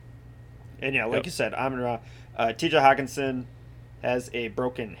 And yeah, like you said, Amon-Ra. T.J. Hawkinson has a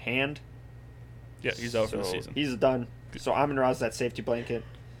broken hand. Yeah, he's out for the season. He's done. So Amon-Ra's that safety blanket,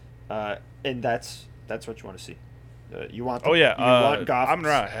 and that's what you want to see. You want. You want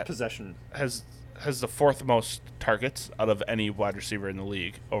Goff's possession. Has the fourth most targets out of any wide receiver in the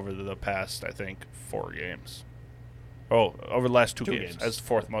league over the past, I think, 4 games. Oh, over the last two games. Has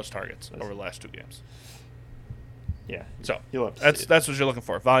fourth most targets over the last 2 games. Yeah. So you'll have to that's what you're looking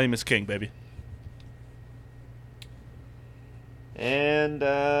for. Volume is king, baby. And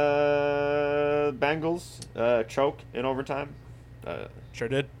Bengals choke in overtime. Sure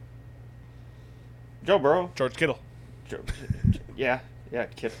did. Joe Burrow. George Kittle. Yeah,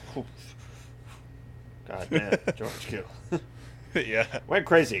 Kittle. God damn, George Kittle. Yeah. Went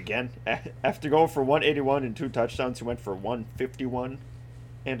crazy again. After going for 181 and 2 touchdowns, he went for 151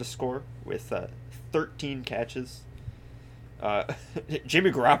 and a score with 13 catches.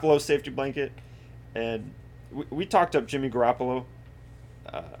 Jimmy Garoppolo safety blanket. And we talked up Jimmy Garoppolo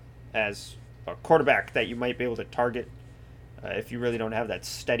as a quarterback that you might be able to target if you really don't have that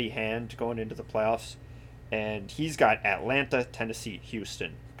steady hand going into the playoffs. And he's got Atlanta, Tennessee,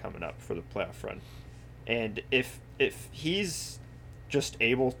 Houston coming up for the playoff run. And if he's just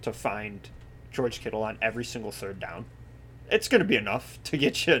able to find George Kittle on every single third down, it's going to be enough to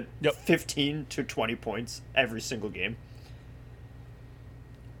get you 15 to 20 points every single game.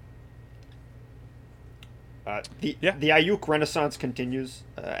 The Ayuk renaissance continues.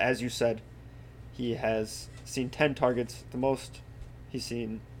 As you said, he has seen 10 targets, the most he's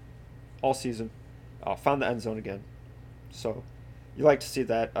seen all season. Found the end zone again. So you like to see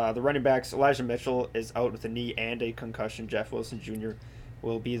that. The running backs, Elijah Mitchell is out with a knee and a concussion. Jeff Wilson Jr.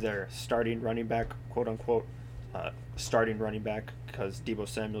 will be their starting running back, quote-unquote, starting running back, because Deebo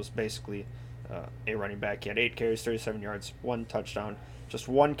Samuel's basically a running back. He had 8 carries, 37 yards, 1 touchdown, just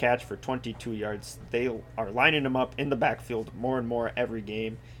 1 catch for 22 yards. They are lining him up in the backfield more and more every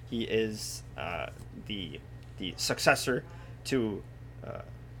game. He is the successor to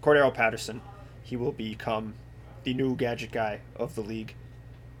Cordero Patterson. He will become the new gadget guy of the league.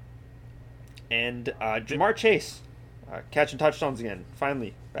 And Jamar Chase catching touchdowns again.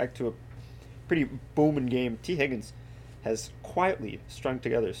 Finally, back to a pretty booming game. T. Higgins has quietly strung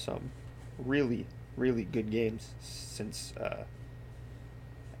together some really, really good games since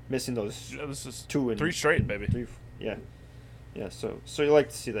missing those this is 2 and 3 straight, baby. Yeah. So you like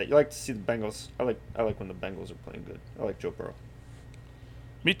to see that. You like to see the Bengals. I like when the Bengals are playing good. I like Joe Burrow.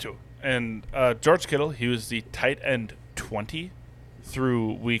 Me too. And George Kittle, he was the tight end 20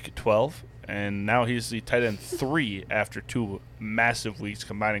 through week 12, and now he's the tight end 3 after 2 massive weeks,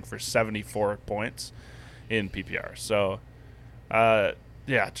 combining for 74 points in PPR. So,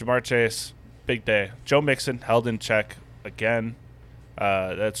 Jamar Chase, big day. Joe Mixon held in check again.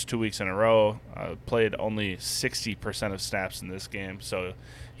 That's 2 weeks in a row. Played only 60% of snaps in this game, so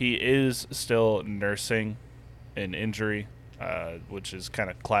he is still nursing an injury. Which is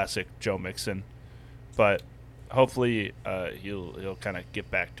kind of classic Joe Mixon, but hopefully he'll kind of get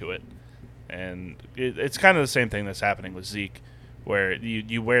back to it. And it's kind of the same thing that's happening with Zeke, where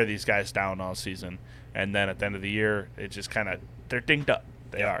you wear these guys down all season, and then at the end of the year, it just kind of they're dinged up.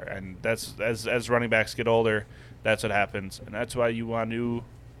 They are, and that's as running backs get older, that's what happens, and that's why you want to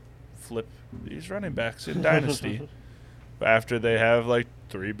flip these running backs in Dynasty after they have like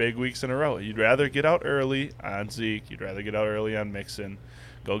 3 big weeks in a row. You'd rather get out early on Zeke. You'd rather get out early on Mixon,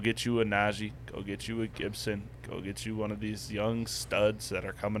 Go get you a Najee. Go get you a Gibson. Go get you one of these young studs that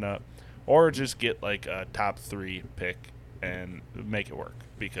are coming up. Or just get like a top 3 pick and make it work.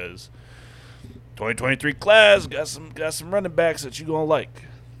 Because 2023 class got some running backs that you going to like.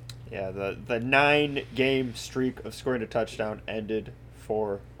 Yeah, the 9-game streak of scoring a touchdown ended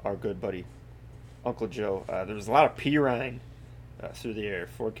for our good buddy, Uncle Joe. There was a lot of Pirine through the air.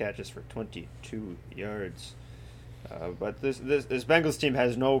 4 catches for 22 yards. But this Bengals team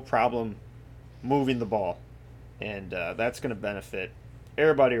has no problem moving the ball. And that's going to benefit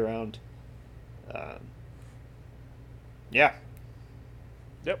everybody around. Yeah.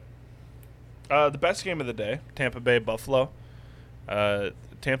 Yep. The best game of the day, Tampa Bay Buffalo.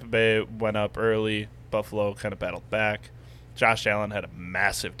 Tampa Bay went up early. Buffalo kind of battled back. Josh Allen had a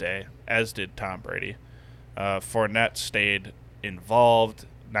massive day, as did Tom Brady. Fournette stayed involved.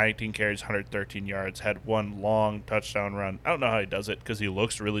 19 carries, 113 yards. Had one long touchdown run. I don't know how he does it because he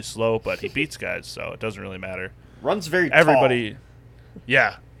looks really slow, but he beats guys, so it doesn't really matter. Runs very Everybody, tall.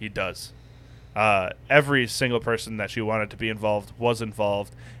 Yeah, he does. Every single person that you wanted to be involved was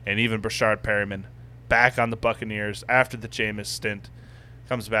involved, and even Brashard Perriman, back on the Buccaneers after the Jameis stint,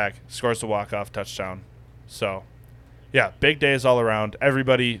 comes back, scores the walk-off touchdown. So, yeah, big days all around.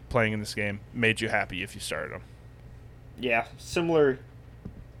 Everybody playing in this game made you happy if you started them. Yeah, similar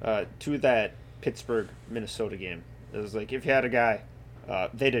to that Pittsburgh-Minnesota game. It was like if you had a guy,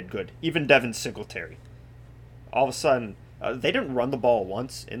 they did good. Even Devin Singletary. All of a sudden, they didn't run the ball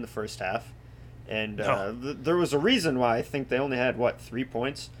once in the first half. And there was a reason why I think they only had, 3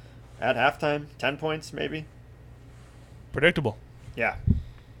 points at halftime? 10 points, maybe? Predictable. Yeah.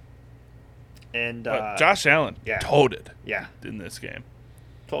 And Josh Allen toted in this game.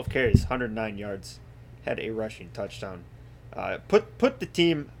 12 carries, 109 yards, had a rushing touchdown. Put the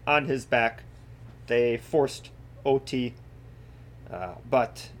team on his back. They forced OT.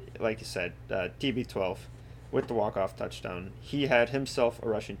 But, like you said, TB12 with the walk-off touchdown. He had himself a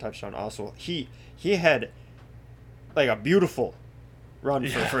rushing touchdown also. He had, like, a beautiful run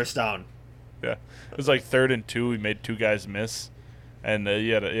for first down. Yeah. It was like 3rd and 2. He made 2 guys miss. And he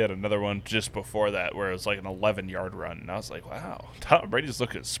had another one just before that where it was like an 11-yard run. And I was like, wow, Tom Brady's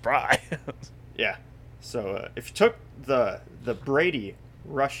looking spry. Yeah. So if you took the Brady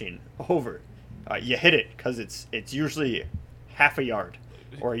rushing over, you hit it because it's usually half a yard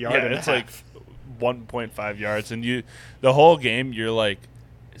or a yard and a half. Like 1.5 yards. And the whole game, you're like,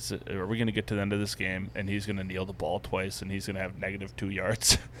 are we going to get to the end of this game and he's going to kneel the ball twice and he's going to have -2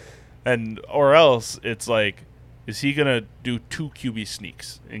 yards? Or else it's like, is he going to do 2 QB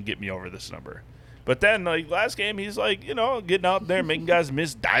sneaks and get me over this number? But then, like, last game, he's like, getting out there, making guys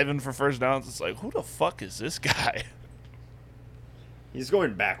miss, diving for first downs. It's like, who the fuck is this guy? He's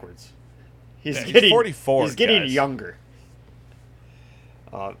going backwards. He's 44. He's getting younger.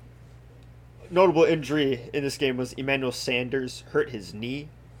 Notable injury in this game was Emmanuel Sanders hurt his knee.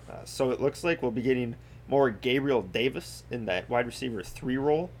 So it looks like we'll be getting more Gabriel Davis in that wide receiver 3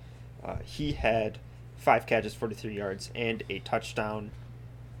 role. He had 5 catches, 43 yards, and a touchdown.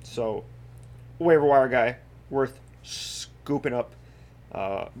 So, waiver wire guy, worth scooping up.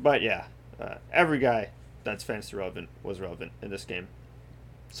 But yeah, every guy that's fantasy relevant was relevant in this game.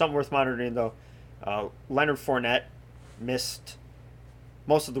 Something worth monitoring, though. Leonard Fournette missed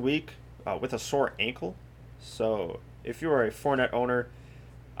most of the week with a sore ankle. So, if you are a Fournette owner,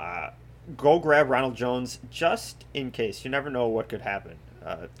 go grab Ronald Jones just in case. You never know what could happen.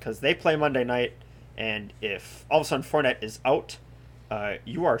 Because they play Monday night. And if all of a sudden Fournette is out,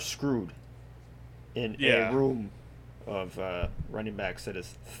 you are screwed in a room of running backs that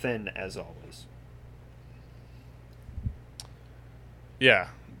is thin as always. Yeah.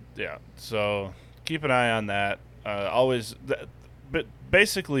 So keep an eye on that. But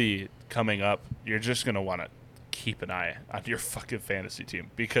basically coming up, you're just going to want to keep an eye on your fucking fantasy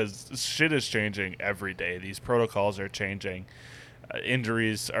team because shit is changing every day. These protocols are changing.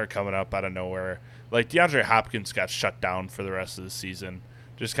 Injuries are coming up out of nowhere. Like, DeAndre Hopkins got shut down for the rest of the season,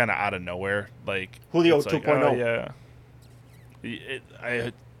 just kind of out of nowhere. Like Julio it's 2.0.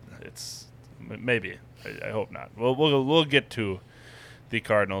 It's maybe. I hope not. We'll get to the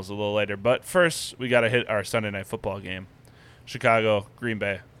Cardinals a little later, but first we got to hit our Sunday night football game. Chicago, Green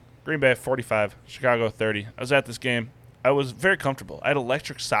Bay. Green Bay 45, Chicago 30. I was at this game. I was very comfortable. I had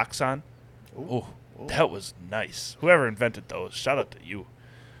electric socks on. Ooh. That was nice. Whoever invented those, shout out to you.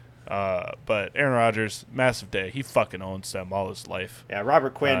 But Aaron Rodgers, massive day. He fucking owns them all his life. Yeah,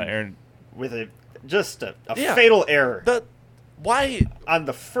 Robert Quinn with a fatal error. Why? On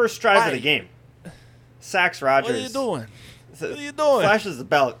the first drive of the game. Sacks Rodgers. What are you doing? What are you doing? Flashes the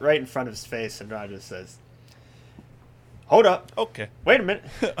belt right in front of his face, and Rodgers says, Hold up. Okay. Wait a minute.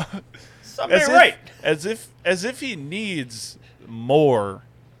 Something ain't right. As if he needs more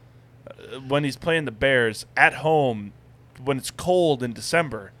when he's playing the Bears at home when it's cold in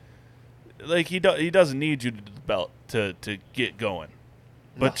December. Like he doesn't need you to do the belt to get going,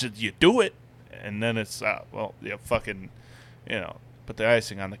 but you do it, and then it's fucking, put the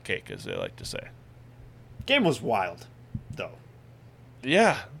icing on the cake, as they like to say. Game was wild, though.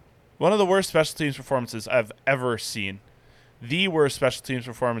 Yeah, one of the worst special teams performances I've ever seen. The worst special teams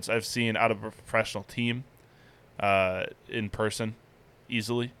performance I've seen out of a professional team, in person,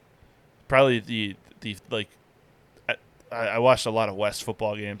 easily. Probably the like. I watched a lot of West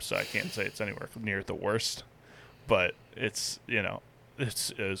football games, so I can't say it's anywhere near the worst. But it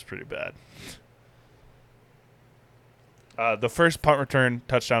was pretty bad. The first punt return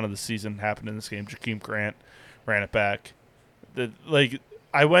touchdown of the season happened in this game. Jakeem Grant ran it back.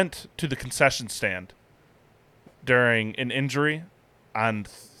 I went to the concession stand during an injury on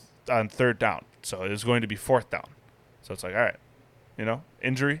third down, so it was going to be fourth down. So it's like, all right,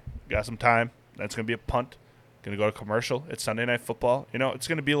 injury, got some time. That's going to be a punt. Going to go to commercial. It's Sunday Night Football. It's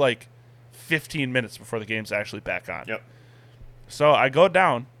going to be like 15 minutes before the game's actually back on. Yep. So I go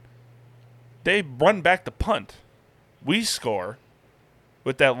down. They run back the punt. We score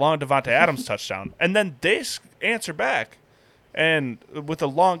with that long Devontae Adams touchdown. And then they answer back and with a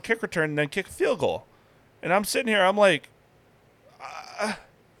long kick return and then kick a field goal. And I'm sitting here. I'm like, I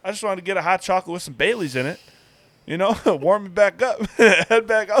just want to get a hot chocolate with some Baileys in it. Warm it back up. Head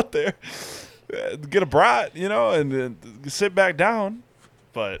back out there. Get a brat, and sit back down.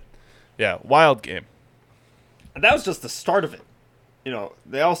 But, yeah, wild game. And that was just the start of it.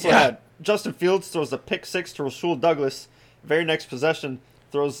 They also had Justin Fields throws a pick six to Rasul Douglas. Very next possession,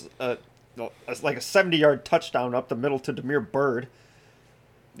 throws like a 70-yard touchdown up the middle to Damiere Byrd.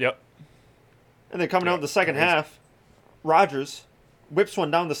 Yep. And then coming out in the second half, Rodgers whips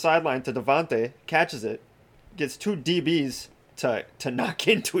one down the sideline to Devontae, catches it, gets two DBs to knock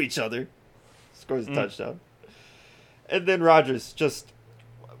into each other. Scores a touchdown. And then Rodgers, just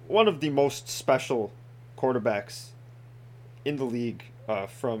one of the most special quarterbacks in the league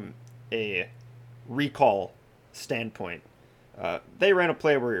from a recall standpoint. They ran a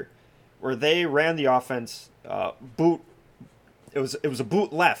play where they ran the offense boot. It was a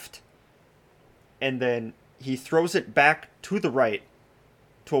boot left, and then he throws it back to the right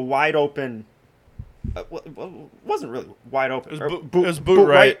to a wide open. Wasn't really wide open. It was boot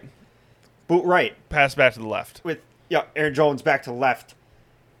right. Boot right. Pass back to the left. With Aaron Jones back to the left.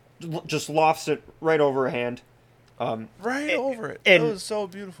 Just lofts it right over a hand. Over it. And it was so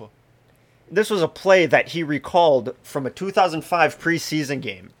beautiful. This was a play that he recalled from a 2005 preseason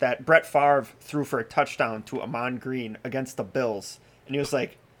game that Brett Favre threw for a touchdown to Amon Green against the Bills. And he was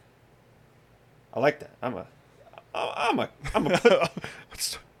like, I like that. I'm gonna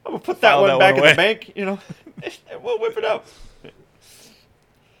put that one back in the bank, we'll whip it out.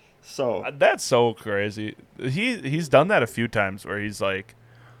 So that's so crazy. He's done that a few times where he's like,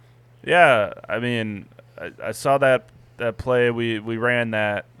 yeah, I mean, I saw that play. We ran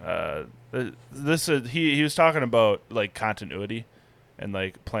that. He was talking about like continuity and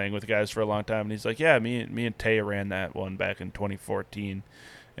like playing with guys for a long time, and he's like, yeah, me and Tay ran that one back in 2014,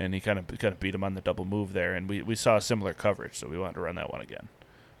 and he kind of beat him on the double move there, and we saw a similar coverage, so we wanted to run that one again.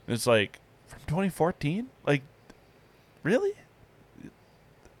 And it's like from 2014, like really.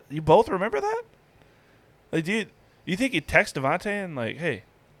 You both remember that? Like, do you think you text Devontae and like, hey,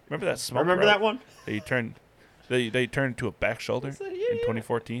 remember that smoke? Remember that one? That you turned, they turned to a back shoulder in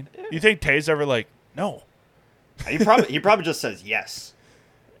 2014. Yeah. You think Tay's ever like, no? He probably just says yes,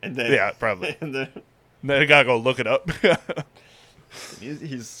 and then probably. And then I gotta go look it up.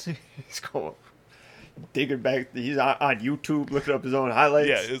 he's going digging back. He's on YouTube looking up his own highlights.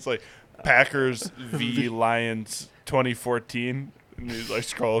 Yeah, it's like Packers v Lions 2014. And he's like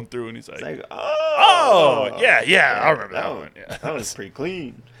scrolling through, and he's like, yeah, I remember that one. Yeah, that was pretty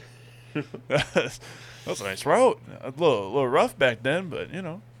clean. That was a nice route. A little rough back then, but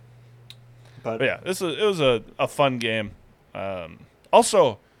But yeah, it was a fun game.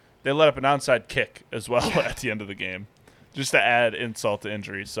 Also, they let up an onside kick as well at the end of the game, just to add insult to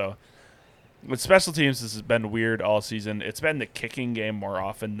injury. So with special teams, this has been weird all season. It's been the kicking game more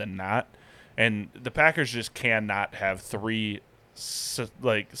often than not, and the Packers just cannot have three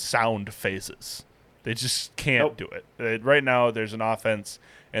sound phases. They just can't do it. Right now, there's an offense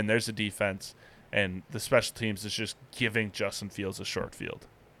and there's a defense, and the special teams is just giving Justin Fields a short field.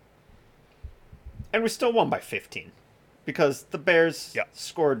 And we still won by 15 because the Bears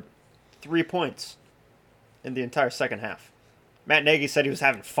scored 3 points in the entire second half. Matt Nagy said he was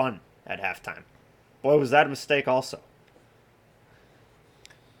having fun at halftime. Boy, was that a mistake also.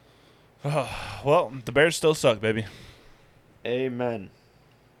 Well, the Bears still suck, baby. Amen.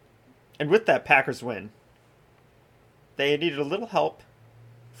 And with that Packers win, they needed a little help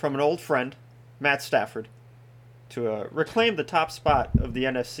from an old friend, Matt Stafford, to reclaim the top spot of the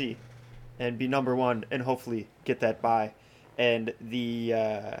NFC and be number one and hopefully get that bye. And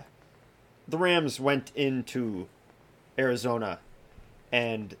the Rams went into Arizona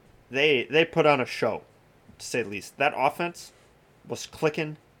and they put on a show, to say the least. That offense was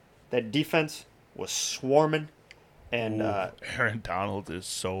clicking. That defense was swarming. And Aaron Donald is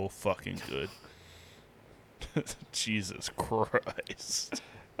so fucking good. Jesus Christ.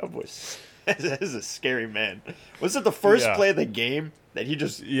 That is a scary man. Was it the first play of the game that he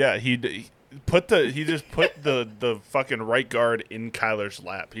just... Yeah, he just put the fucking right guard in Kyler's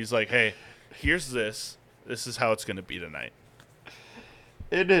lap. He's like, hey, here's this. This is how it's going to be tonight.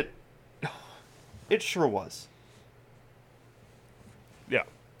 And it sure was. Yeah.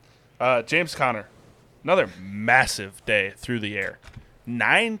 James Conner, another massive day through the air.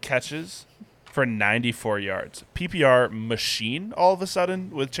 9 catches for 94 yards. PPR machine all of a sudden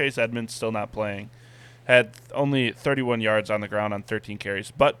with Chase Edmonds still not playing. Had only 31 yards on the ground on 13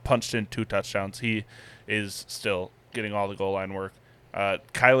 carries, but punched in 2 touchdowns. He is still getting all the goal line work.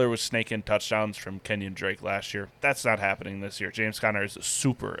 Kyler was snaking touchdowns from Kenyon Drake last year. That's not happening this year. James Conner is a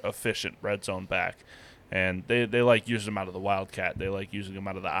super efficient red zone back. And they like using him out of the wildcat. They like using him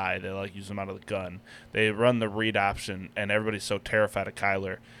out of the eye. They like using him out of the gun. They run the read option, and everybody's so terrified of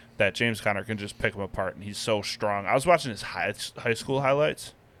Kyler that James Conner can just pick him apart, and he's so strong. I was watching his high school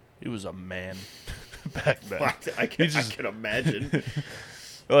highlights. He was a man back then. I can imagine.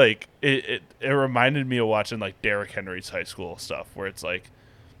 Like, it reminded me of watching, like, Derrick Henry's high school stuff, where it's like,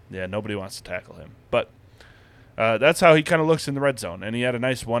 yeah, nobody wants to tackle him. But that's how he kind of looks in the red zone. And he had a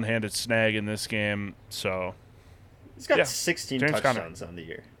nice one-handed snag in this game. So he's got 16 James touchdowns Conner. on the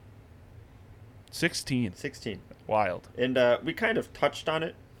year. 16. Wild. And we kind of touched on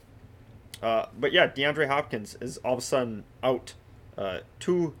it. But yeah, DeAndre Hopkins is all of a sudden out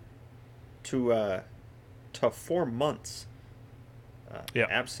 2 to 4 months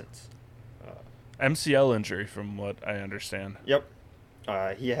absence. MCL injury, from what I understand. Yep.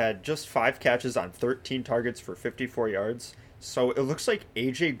 He had just 5 catches on 13 targets for 54 yards. So it looks like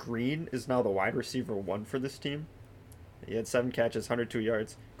A.J. Green is now the wide receiver 1 for this team. He had 7 catches, 102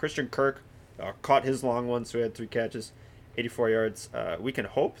 yards. Christian Kirk caught his long one, so he had 3 catches, 84 yards. We can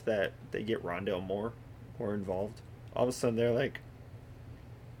hope that they get Rondale Moore involved. All of a sudden they're like,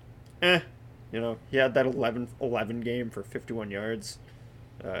 he had that 11 game for 51 yards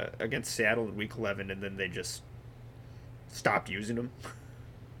against Seattle in Week 11, and then they just stopped using him.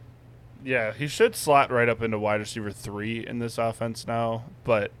 Yeah, he should slot right up into wide receiver 3 in this offense now.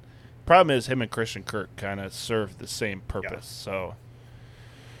 But problem is him and Christian Kirk kind of serve the same purpose. Yeah. So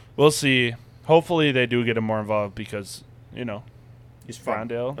we'll see. Hopefully they do get him more involved because, he's fun.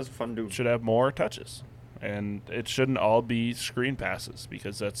 Rondale That's a fun dude. Should have more touches. And it shouldn't all be screen passes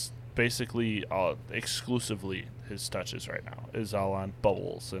because that's basically exclusively his touches right now is all on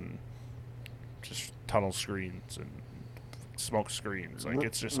bubbles and just tunnel screens and smoke screens. Like,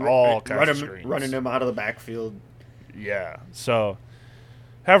 it's just all kinds of screens. Running him out of the backfield. Yeah. So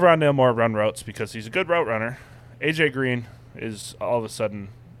have Rondale Moore run routes because he's a good route runner. A.J. Green is all of a sudden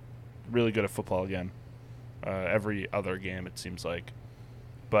really good at football again. Every other game, it seems like.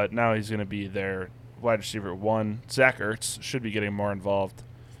 But now he's going to be their wide receiver 1. Zach Ertz should be getting more involved.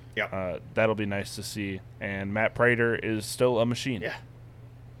 Yeah. That'll be nice to see. And Matt Prater is still a machine. Yeah.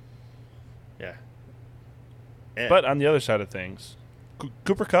 But on the other side of things,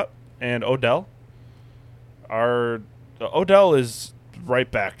 Cooper Kupp and Odell Odell is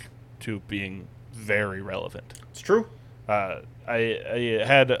right back to being very relevant. It's true. I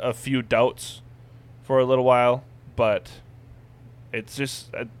had a few doubts for a little while, but it's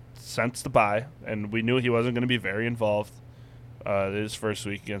just since the bye, and we knew he wasn't going to be very involved his first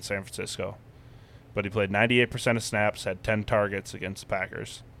week against San Francisco. But he played 98% of snaps, had 10 targets against the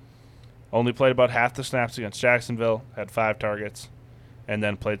Packers. Only played about half the snaps against Jacksonville, had 5 targets, and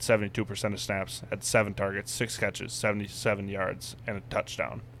then played 72% of snaps, had 7 targets, 6 catches, 77 yards, and a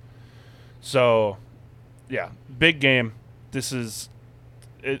touchdown. So, yeah, big game. It's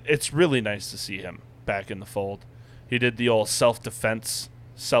really nice to see him back in the fold. He did the old self-defense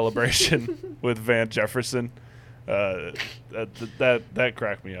celebration with Van Jefferson. That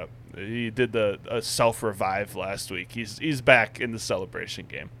cracked me up. He did a self-revive last week. He's back in the celebration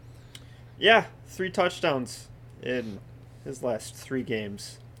game. Yeah, 3 touchdowns in his last 3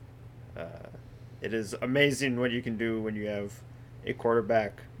 games. It is amazing what you can do when you have a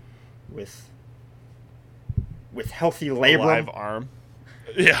quarterback with healthy labrum. Live arm.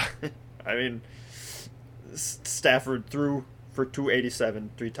 Yeah. I mean, Stafford threw for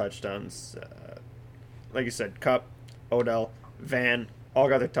 287, 3 touchdowns. Like you said, Kupp, Odell, Van, all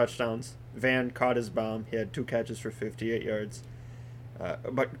got their touchdowns. Van caught his bomb. He had 2 catches for 58 yards.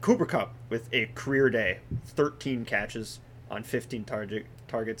 But Cooper Kupp with a career day, 13 catches on 15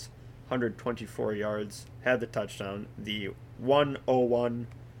 targets, 124 yards, had the touchdown. The 101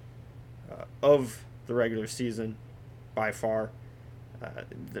 of the regular season by far.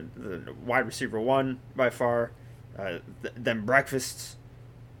 The wide receiver 1 by far. Them breakfasts,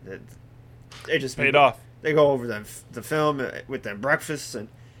 they just paid off. They go over the film with them breakfasts, and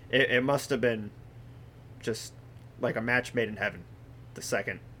it must have been just like a match made in heaven the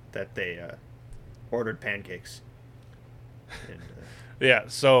second that they ordered pancakes. And, yeah,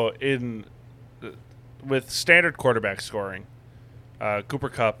 so with standard quarterback scoring, Cooper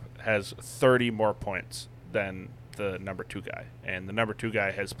Kupp has 30 more points than the number 2 guy, and the number 2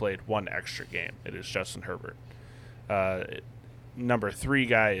 guy has played 1 extra game. It is Justin Herbert. Number 3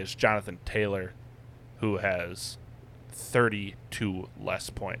 guy is Jonathan Taylor, who has 32 less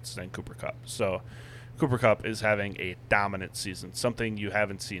points than Cooper Kupp. So Cooper Kupp is having a dominant season, something you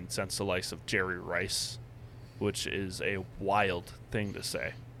haven't seen since the likes of Jerry Rice, which is a wild thing to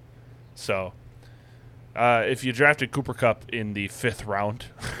say. So if you drafted Cooper Kupp in the 5th round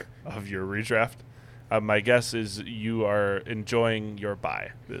of your redraft, my guess is you are enjoying your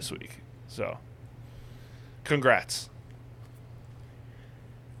bye this week. So congrats.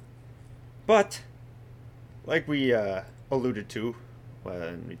 But like we alluded to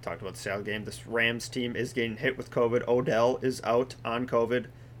when we talked about the Seattle game, this Rams team is getting hit with COVID. Odell is out on COVID.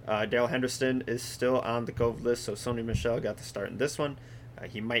 Dale Henderson is still on the COVID list, so Sony Michel got the start in this one.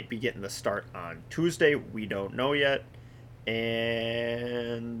 He might be getting the start on Tuesday. We don't know yet.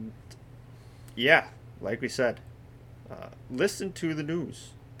 And yeah, like we said, listen to the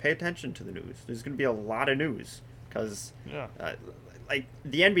news. Pay attention to the news. There's going to be a lot of news because like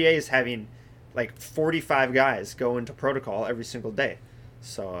the NBA is having like 45 guys go into protocol every single day.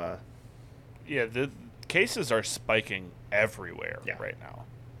 So yeah, the cases are spiking everywhere Yeah. right now,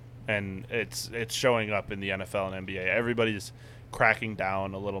 and it's showing up in the NFL and NBA. Everybody's cracking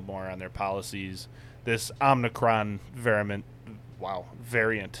down a little more on their policies. This Omicron variant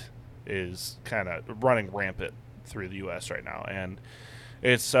is kind of running rampant through the U.S. right now, and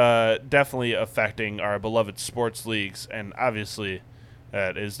it's definitely affecting our beloved sports leagues, and obviously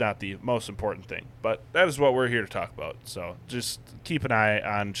that is not the most important thing, but that is what we're here to talk about. So just keep an eye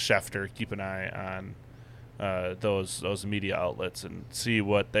on Schefter, keep an eye on those media outlets and see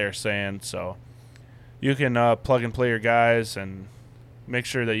what they're saying. So you can plug and play your guys and make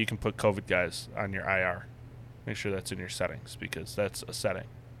sure that you can put COVID guys on your IR. Make sure that's in your settings because that's a setting.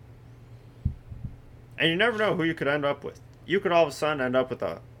 and you never know who you could end up with. You could all of a sudden end up with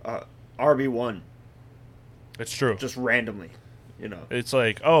a RB1 It's true. just randomly, you know. It's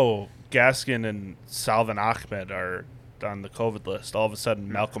like, oh, Gaskin and Salvin Ahmed are on the COVID list. All of a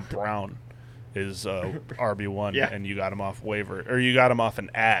sudden, Malcolm Brown is RB1, Yeah. and you got him off waiver, or you got him off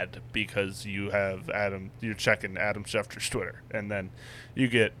an ad because you have you're checking Adam Schefter's Twitter, and then you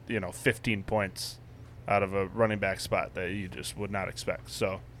get 15 points out of a running back spot that you just would not expect.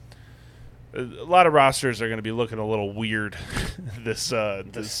 So a lot of rosters are going to be looking a little weird this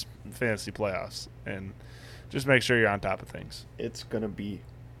fantasy playoffs, and just make sure you're on top of things. It's going to be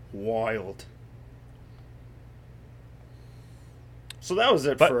wild. So that was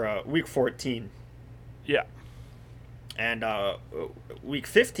it for Week 14. Yeah. And Week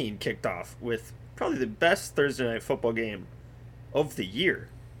 15 kicked off with probably the best Thursday Night Football game of the year.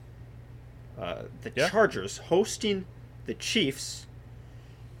 The Chargers hosting the Chiefs.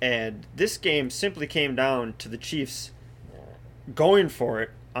 And this game simply came down to the Chiefs going for it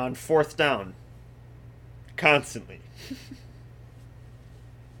on 4th down. Constantly.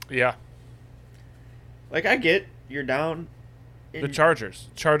 Yeah. Like, I get you're down. The Chargers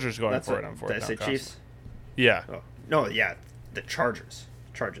going That's for it on 4th down. Did I say Chiefs? Yeah. Oh. No, yeah, the Chargers.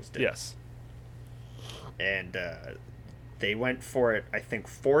 Chargers did. Yes. And they went for it, I think,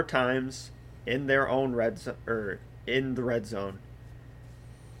 4 times in their own in the red zone,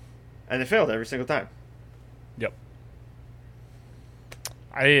 and they failed every single time. Yep.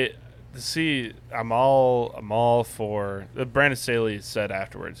 I'm all for. Brandon Staley said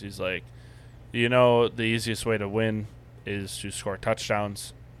afterwards. He's like, the easiest way to win is to score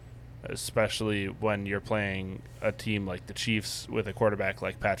touchdowns, especially when you're playing a team like the Chiefs with a quarterback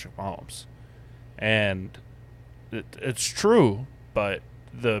like Patrick Mahomes. And it's true, but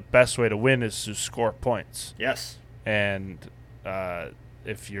the best way to win is to score points. Yes. And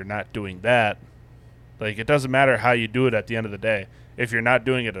if you're not doing that, like, it doesn't matter how you do it at the end of the day. If you're not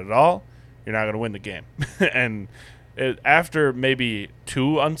doing it at all, you're not going to win the game. And after maybe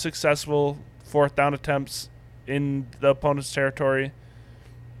 2 unsuccessful fourth down attempts in the opponent's territory,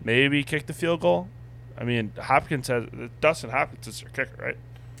 maybe kick the field goal. I mean, Dustin Hopkins is their kicker, right?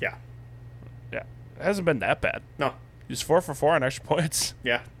 Yeah. Yeah. It hasn't been that bad. No. He's 4 for 4 on extra points.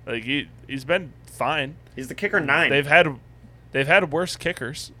 Yeah. Like he's been fine. He's the kicker 9. They've had worse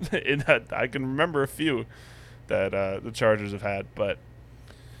kickers. I can remember a few that the Chargers have had, but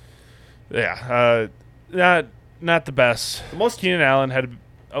yeah, not the best. The most Keenan Allen had.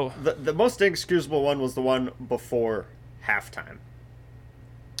 The most inexcusable one was the one before halftime.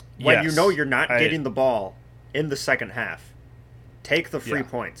 When you know you're not getting the ball in the second half, take the free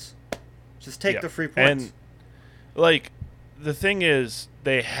points. Just take the free points. And like the thing is,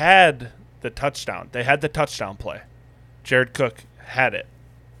 they had the touchdown. They had the touchdown play. Jared Cook had it,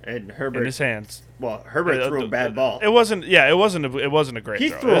 and Herbert in his hands. Well, Herbert threw a bad ball. It wasn't. Yeah, it wasn't a great. He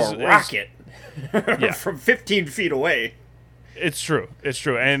throw. threw a rocket from 15 feet away. It's true.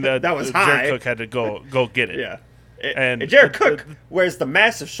 And that was high. Jared Cook had to go get it. Yeah. And Jared Cook wears the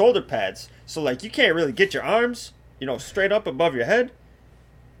massive shoulder pads, so like you can't really get your arms, straight up above your head.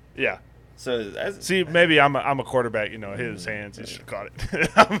 Yeah. So see, maybe I'm a quarterback. His hands. He should have caught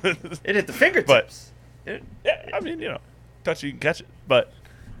it. It hit the fingertips. But yeah, I mean, touch you can catch it, but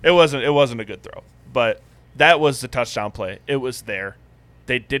it wasn't a good throw. But that was the touchdown play. It was there.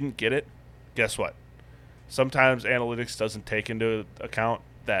 They didn't get it. Guess what? Sometimes analytics doesn't take into account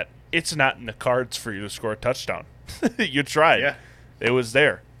that it's not in the cards for you to score a touchdown. You tried. Yeah. It was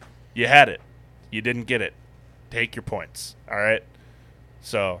there. You had it. You didn't get it. Take your points. All right?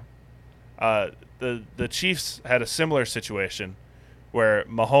 So the Chiefs had a similar situation where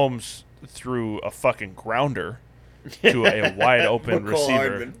Mahomes threw a fucking grounder to a wide open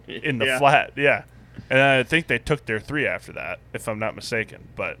receiver in the flat. Yeah. And I think they took their 3 after that, if I'm not mistaken.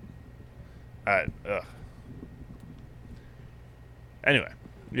 But anyway,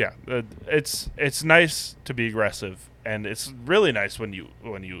 yeah, it's nice to be aggressive, and it's really nice when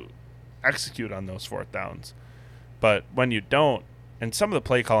you execute on those fourth downs. But when you don't, and some of the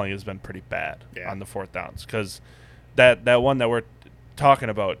play calling has been pretty bad on the fourth downs, because that one that we're talking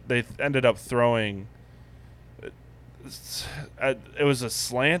about, they ended up throwing. It was a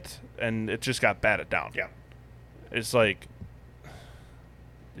slant, and it just got batted down. Yeah, it's like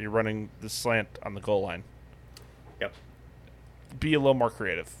you're running the slant on the goal line. Yep. Be a little more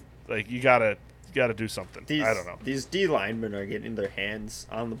creative. Like you gotta do something. I don't know. These D linemen are getting their hands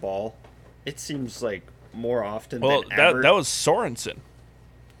on the ball. It seems like more often than ever. That was Sorensen.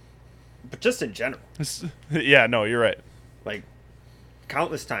 But just in general. Yeah, no, you're right. Like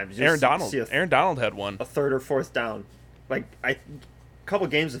countless times. Aaron Donald had one. A third or fourth down. Like a couple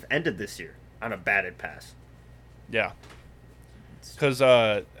games have ended this year on a batted pass. Yeah. Because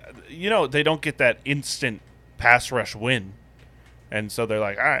they don't get that instant pass rush win, and so they're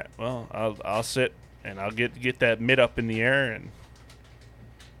like, all right, well, I'll sit and I'll get that mid up in the air and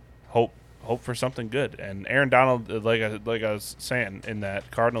hope for something good. And Aaron Donald, like I was saying in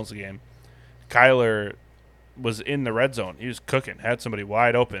that Cardinals game, Kyler was in the red zone. He was cooking, had somebody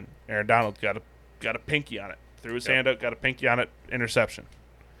wide open. Aaron Donald got a pinky on it, threw his hand up, got a pinky on it, interception.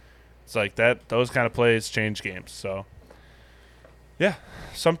 It's like that. Those kind of plays change games. So yeah,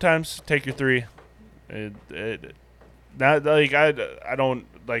 sometimes take your 3. Not like I don't,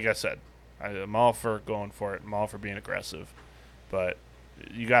 like I said, I'm all for going for it. I'm all for being aggressive, but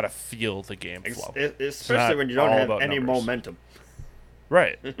you got to feel the game flow, especially when you don't have any momentum.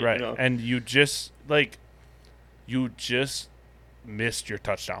 Right. And you just missed your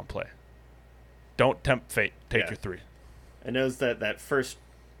touchdown play. Don't tempt fate. Take your 3. And it was that first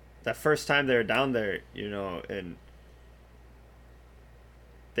time they were down there, and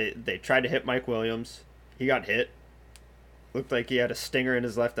they tried to hit Mike Williams. He got hit. Looked like he had a stinger in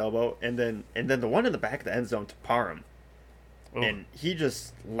his left elbow, and then the one in the back of the end zone to Parham. Ooh. And he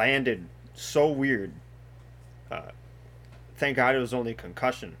just landed so weird. Thank God it was only a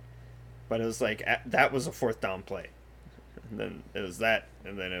concussion, but it was like that was a fourth down play. And then it was that,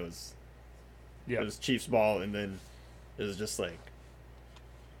 and then it was Chiefs ball, and then it was just like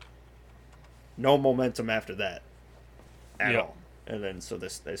no momentum after that at all. And then so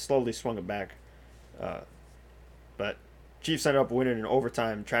they slowly swung it back, but Chiefs ended up winning in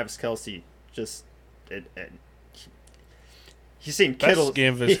overtime. Travis Kelce he's seen Kittle's best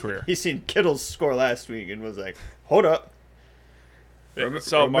game of his career. He's seen Kittle's score last week and was like, "Hold up."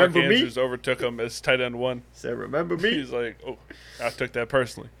 So Mark Andrews overtook him as tight end 1. Said, "Remember me?" He's like, "Oh, I took that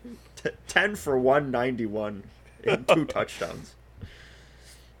personally." 10 for 191 and 2 touchdowns.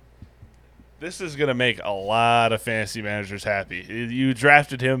 This is going to make a lot of fantasy managers happy. You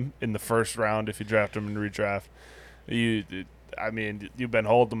drafted him in the first round if you draft him in redraft. You've been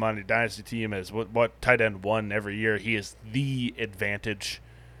holding him on your dynasty team as what tight end one every year. He is the advantage,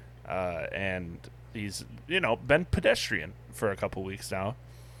 and he's been pedestrian for a couple weeks now.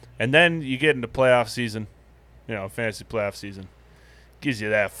 And then you get into playoff season, fantasy playoff season, gives you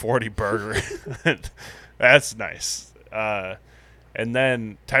that 40 burger. That's nice. And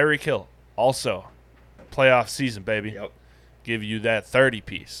then Tyreek Hill, also playoff season, baby. Yep. Give you that 30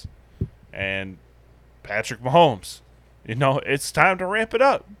 piece. And Patrick Mahomes, it's time to ramp it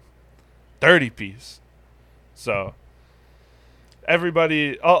up. 30 piece. So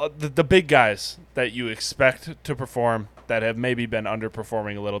everybody, the big guys that you expect to perform that have maybe been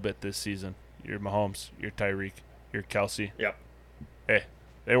underperforming a little bit this season. Your Mahomes, your Tyreek, your Kelsey. Yep. Hey,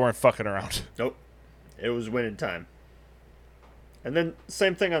 they weren't fucking around. Nope. It was winning time. And then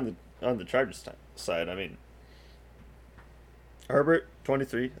same thing on the Chargers side. I mean, Herbert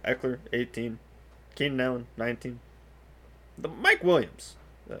 23, Eckler 18, Keenan Allen 19. The Mike Williams,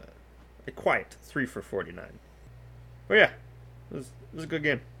 a quiet 3 for 49. But yeah, it was a good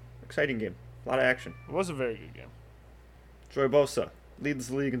game, exciting game, a lot of action. It was a very good game. Joey Bosa leads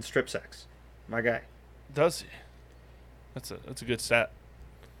the league in strip sacks. My guy. Does he? That's a good stat.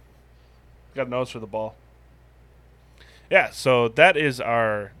 Got a nose for the ball. Yeah, so that is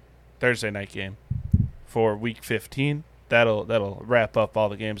our Thursday night game for Week 15. That'll wrap up all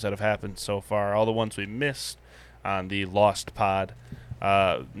the games that have happened so far, all the ones we missed on the Lost Pod.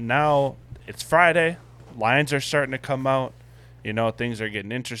 Now it's Friday. Lines are starting to come out. Things are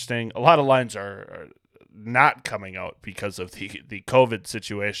getting interesting. A lot of lines are not coming out because of the COVID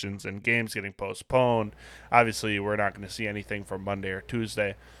situations and games getting postponed. Obviously, we're not going to see anything from Monday or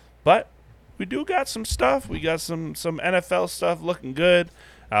Tuesday, but we do got some stuff. We got some NFL stuff looking good.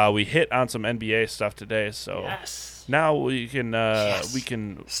 We hit on some NBA stuff today, so yes. Now we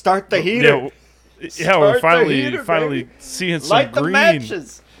can start the heater. We're finally seeing some light green. The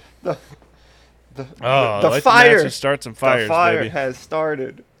matches. The light fire. The matches, start some fires, the fire baby. has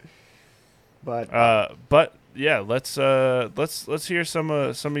started. But yeah, let's hear some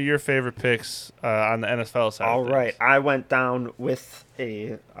of your favorite picks on the NFL side. All right, I went down with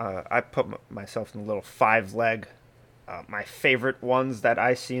I put myself in a little 5-leg. My favorite ones that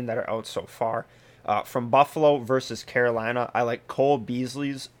I've seen that are out so far. From Buffalo versus Carolina, I like Cole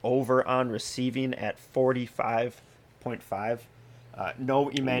Beasley's over on receiving at 45.5. No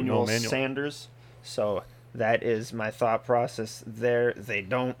Emmanuel Sanders, so that is my thought process there. They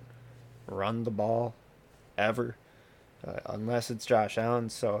don't run the ball ever unless it's Josh Allen,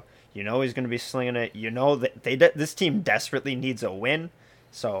 so he's going to be slinging it. That this team desperately needs a win,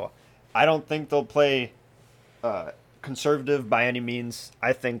 so I don't think they'll play conservative by any means.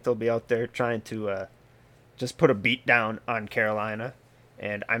 I think they'll be out there trying to just put a beat down on Carolina,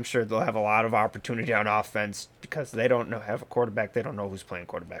 and I'm sure they'll have a lot of opportunity on offense because they don't have a quarterback. They don't know who's playing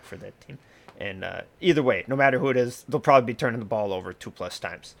quarterback for that team. And either way, no matter who it is, they'll probably be turning the ball over 2+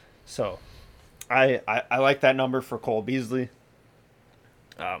 times. So I like that number for Cole Beasley.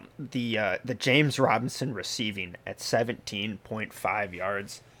 The James Robinson receiving at 17.5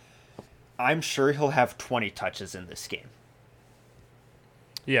 yards. I'm sure he'll have 20 touches in this game.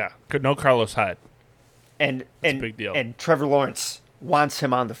 Yeah, no Carlos Hyde. And a big deal. And Trevor Lawrence wants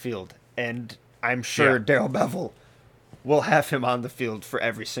him on the field, and I'm sure Darrell Bevell will have him on the field for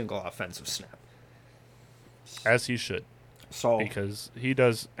every single offensive snap. As he should. So because he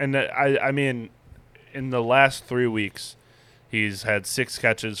does, and I mean, in the last 3 weeks, he's had 6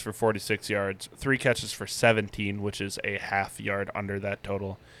 catches for 46 yards, 3 catches for 17, which is a half yard under that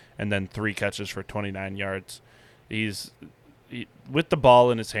total, and then 3 catches for 29 yards. With the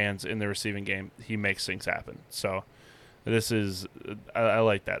ball in his hands in the receiving game, he makes things happen. So this is, I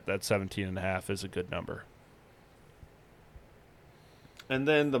like that. That 17.5 is a good number. And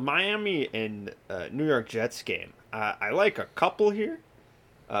then the Miami and New York Jets game. I like a couple here.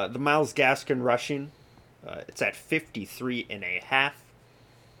 The Myles Gaskin rushing. It's at 53.5.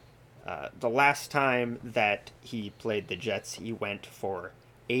 The last time that he played the Jets, he went for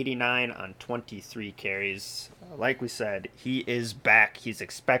 89 on 23 carries. Like we said, he is back. He's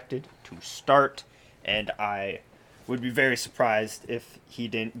expected to start, and I would be very surprised if he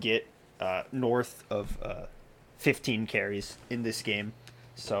didn't get north of 15 carries in this game.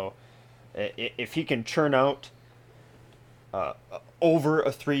 So if he can churn out over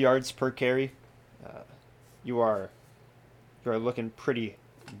 3 yards per carry, you are looking pretty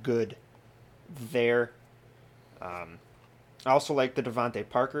good there. I also like the Devontae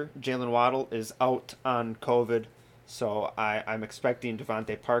Parker. Jalen Waddle is out on COVID, So I'm expecting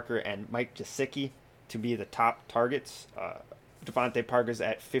Devontae Parker and Mike Gesicki to be the top targets. Devontae Parker's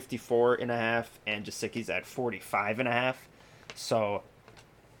at 54.5 and Gesicki's at 45.5. So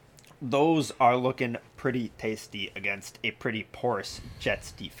those are looking pretty tasty against a pretty porous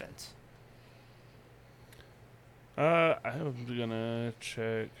Jets defense. I'm gonna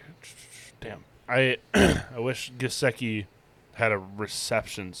check. Damn, I I wish Gesicki had a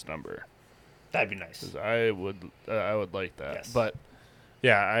receptions number. That'd be nice. 'Cause I would like that. Yes. But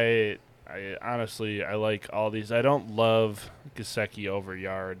yeah, I honestly I like all these. I don't love Gesicki over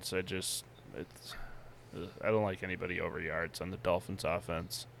yards. I don't like anybody over yards on the Dolphins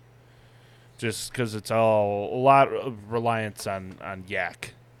offense. Just because it's all a lot of reliance on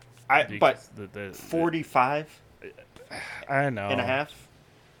Yak. But the 45 I know and a half.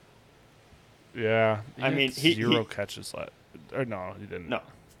 Yeah, I mean, he zero catches left. Or no, he didn't. No,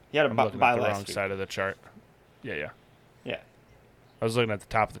 he had a I'm bye looking at the last wrong week. side of the chart. Yeah. Yeah. I was looking at the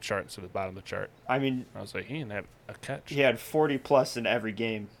top of the chart instead of the bottom of the chart. I mean, I was like, he didn't have a catch. he had 40 plus in every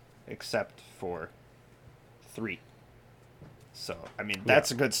game except for 3. So, I mean, that's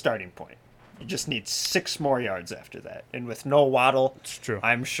a good starting point. You just need 6 more yards after that. And with no Waddle, It's true.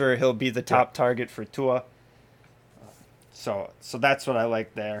 I'm sure he'll be the top target for Tua. So that's what I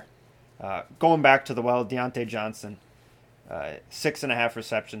like there. Going back to the Deontay Johnson, 6.5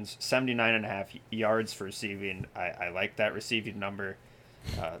 receptions, 79.5 yards for receiving. I like that receiving number.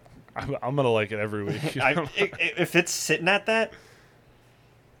 I'm gonna like it every week. If it's sitting at that,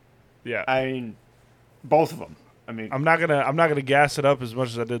 yeah. I mean, both of them. I mean, I'm not gonna gas it up as much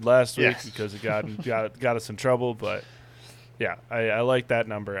as I did last week Yes. because it got us in trouble. But yeah, I like that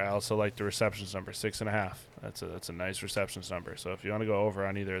number. I also like the receptions number, 6.5. That's a nice receptions number. So if you want to go over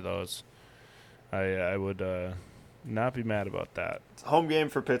on either of those, I would not be mad about that. it's a home game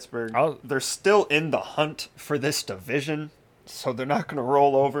for Pittsburgh. I'll- They're still in the hunt for this division, so they're not going to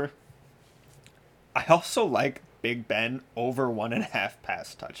roll over. I also like Big Ben over 1.5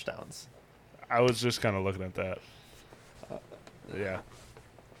 pass touchdowns. I was just kind of looking at that. Yeah,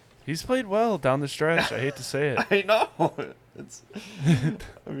 he's played well down the stretch. I hate to say it. I know. It's.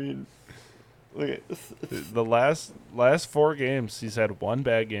 I mean, look at The last 4 games, he's had one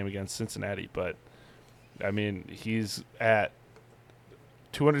bad game against Cincinnati, but I mean, he's at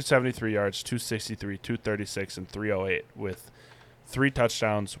 273 yards, 263, 236, and 308 with 3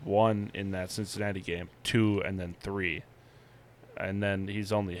 touchdowns, 1 in that Cincinnati game, 2 and then 3. And then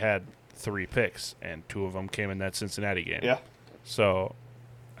he's only had 3 picks, and 2 of them came in that Cincinnati game. Yeah. So,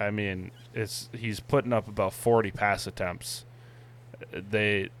 I mean, he's putting up about 40 pass attempts.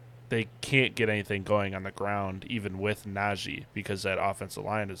 They can't get anything going on the ground, even with Najee, because that offensive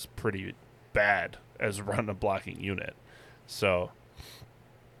line is pretty bad as a run and blocking unit. So,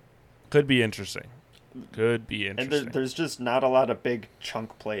 could be interesting. And there's just not a lot of big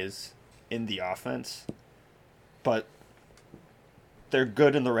chunk plays in the offense, but they're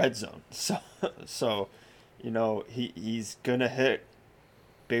good in the red zone. So you know, he's gonna hit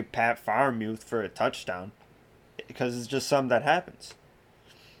big Pat Freiermuth for a touchdown because it's just something that happens.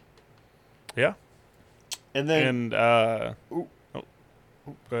 Yeah. And then And Ooh. go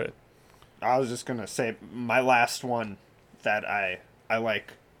ahead. I was just gonna say my last one that I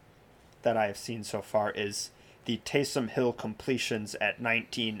like that I have seen so far is the Taysom Hill completions at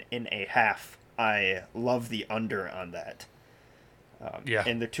 19.5. I love the under on that. Yeah.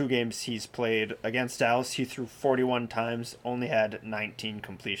 In the 2 games he's played against Dallas, he threw 41 times, only had 19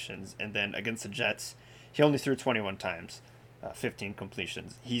 completions, and then against the Jets, he only threw 21 times, 15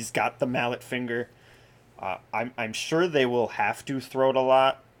 completions. He's got the mallet finger. I'm sure they will have to throw it a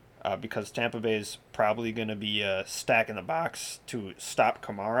lot because Tampa Bay is probably going to be stacking the box to stop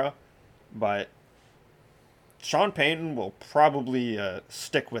Kamara, but Sean Payton will probably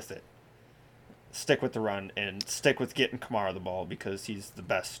stick with it. Stick with the run and stick with getting Kamara the ball because he's the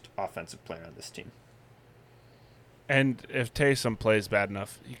best offensive player on this team. And if Taysom plays bad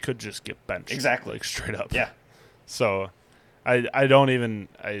enough, he could just get benched. Exactly. Like straight up. Yeah. So I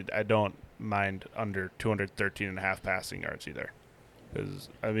don't mind under 213.5 passing yards either. Because,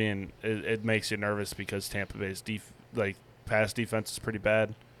 I mean, it makes you nervous because Tampa Bay's pass defense is pretty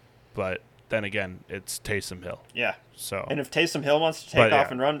bad. But then again, it's Taysom Hill. Yeah. So And if Taysom Hill wants to take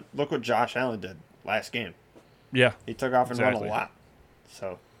off and run, look what Josh Allen did last game. yeah. He took off and run Exactly. a lot.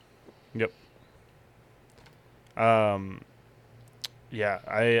 So Yep. Yeah,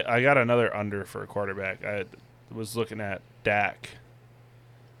 I got another under for a quarterback. I was looking at Dak.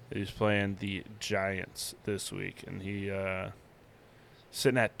 He's playing the Giants this week, and he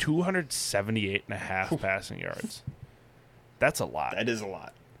sitting at 278.5 passing yards. That's a lot. that is a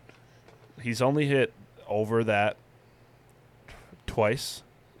lot. He's only hit over that twice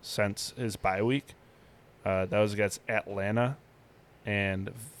since his bye week. That was against Atlanta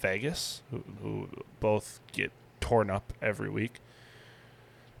and Vegas, who both get torn up every week.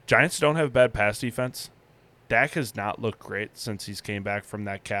 Giants don't have bad pass defense. Dak has not looked great since he's came back from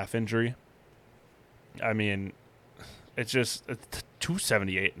that calf injury. I mean, it's just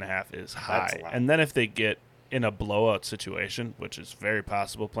 278.5 is high. And then if they get in a blowout situation, which is very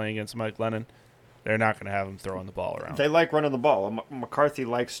possible playing against Mike Lennon, they're not going to have him throwing the ball around. They like running the ball. McCarthy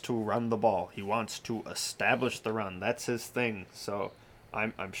likes to run the ball. He wants to establish the run. That's his thing. So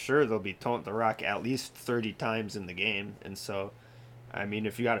I'm sure they'll be toting the rock at least 30 times in the game. And so, I mean,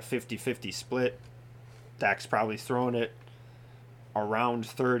 if you got a 50-50 split, Dak's probably throwing it around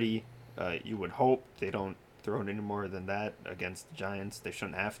 30. You would hope they don't throw it any more than that against the Giants. They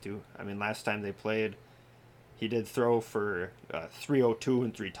shouldn't have to. I mean, last time they played, he did throw for 302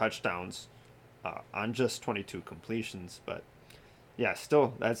 and 3 touchdowns on just 22 completions. But, yeah,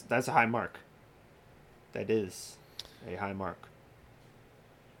 still, that's a high mark. That is a high mark.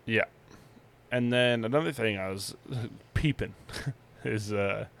 Yeah. And then another thing I was peeping is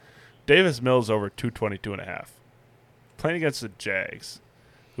Davis Mills over 222.5. Playing against the Jags,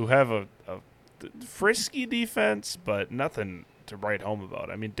 who have a frisky defense, but nothing to write home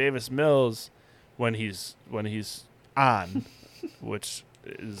about. I mean, Davis Mills, when he's on, which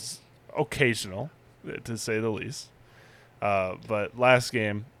is occasional, to say the least. But last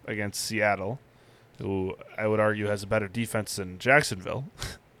game against Seattle, who I would argue has a better defense than Jacksonville,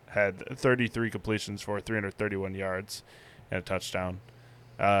 had 33 completions for 331 yards and a touchdown.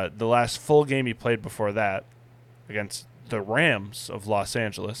 The last full game he played before that against the Rams of Los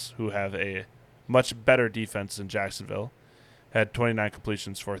Angeles, who have a much better defense than Jacksonville, had 29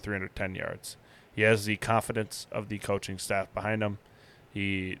 completions for 310 yards. He has the confidence of the coaching staff behind him.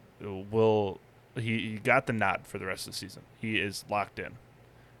 He got the nod for the rest of the season. He is locked in,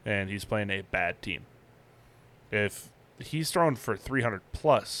 and he's playing a bad team. If he's thrown for 300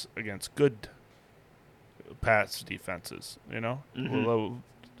 plus against good pass defenses, Mm-hmm.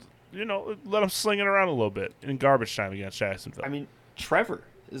 let him sling it around a little bit in garbage time against Jacksonville. I mean, Trevor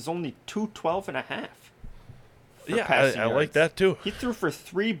is only 212.5. Yeah, I like that too. He threw for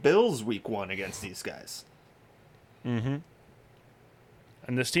 3 Bills week 1 against these guys. Mm-hmm.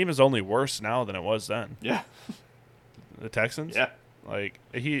 And this team is only worse now than it was then. Yeah. The Texans? Yeah. Like,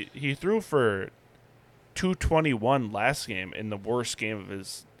 he threw for 221 last game in the worst game of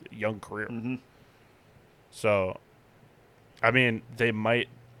his young career. Mm-hmm. So, I mean, they might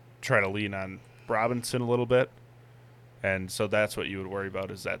try to lean on Robinson a little bit. And so that's what you would worry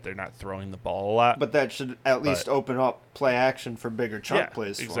about, is that they're not throwing the ball a lot. But that should at least open up play action for bigger chunk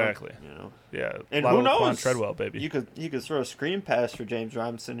plays. Exactly. For him, Yeah. And who knows? Treadwell, baby. You could throw a screen pass for James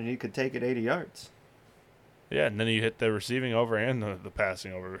Robinson and he could take it 80 yards. Yeah, and then you hit the receiving over and the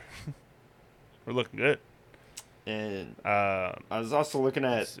passing over. We're looking good. And I was also looking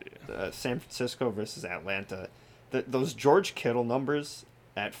at San Francisco versus Atlanta. Those George Kittle numbers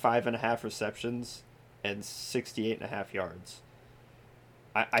at 5.5 receptions and 68.5 yards.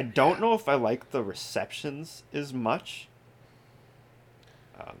 I don't know if I like the receptions as much.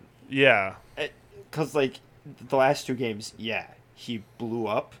 Yeah. Because, the last 2 games, he blew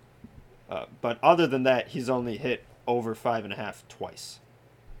up. But other than that, he's only hit over 5.5 twice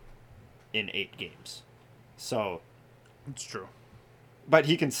in 8 games. So. It's true. But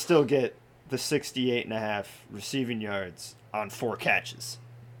he can still get the 68.5 receiving yards on 4 catches.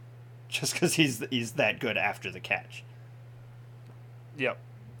 Just because he's that good after the catch. Yep.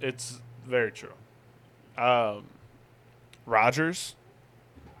 It's very true. Rodgers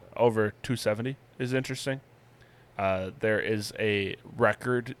over 270 is interesting. There is a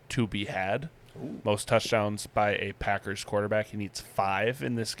record to be had. Ooh. Most touchdowns by a Packers quarterback. He needs 5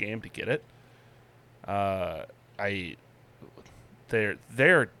 in this game to get it.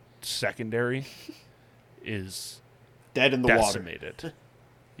 Their secondary is dead in the decimated. water.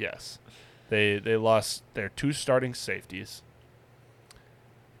 Yes. They lost their 2 starting safeties.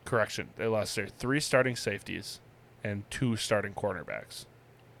 Correction. They lost their 3 starting safeties and 2 starting cornerbacks.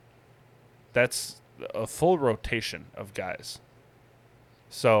 That's a full rotation of guys.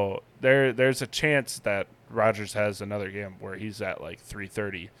 So there's a chance that Rodgers has another game where he's at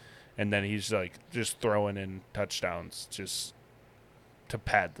 330 and then he's just throwing in touchdowns just to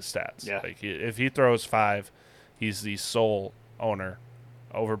pad the stats. Yeah. If he throws 5, he's the sole owner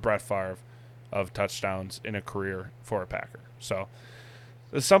over Brett Favre of touchdowns in a career for a Packer. So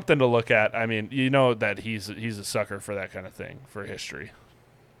it's something to look at. I mean, that he's a sucker for that kind of thing, for history.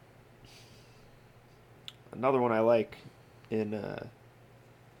 Another one I like in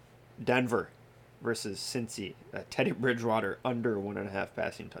Denver versus Cincy. Teddy Bridgewater under 1.5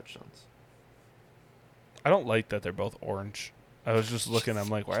 passing touchdowns. I don't like that they're both orange. I was just looking. I'm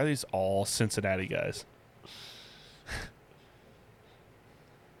like, why are these all Cincinnati guys?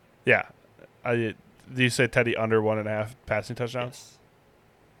 Yeah. Do you say Teddy under 1.5 passing touchdowns?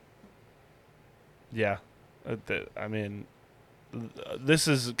 Yes. Yeah. I mean, this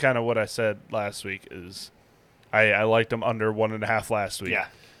is kind of what I said last week is I liked him under 1.5 last week. Yeah.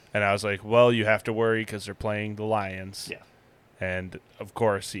 And I was like, well, you have to worry because they're playing the Lions. Yeah. And, of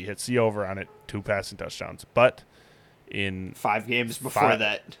course, he hits the over on it, 2 passing touchdowns. But in 5 games before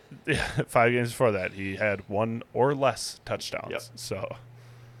that. 5 games before that, he had 1 or less touchdowns. Yep. So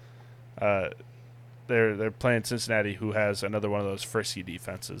they're playing Cincinnati, who has another one of those frisky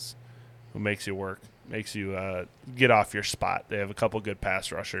defenses who makes you work, makes you get off your spot. They have a couple good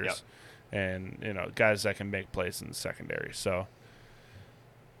pass rushers. Yep. And, guys that can make plays in the secondary. So,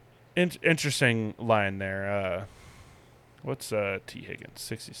 interesting line there. What's T. Higgins?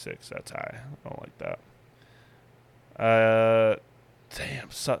 66. That's high. I don't like that.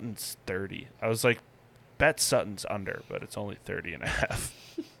 Damn, Sutton's 30. I was like, bet Sutton's under, but it's only 30.5.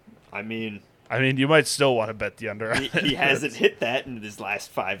 I mean, you might still want to bet the under. He hasn't hit that in his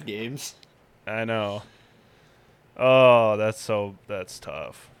last 5 games. I know. Oh, that's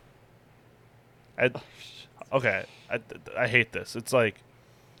tough. I hate this. It's like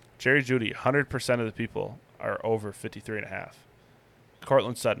Jerry Jeudy, 100% of the people are over 53.5.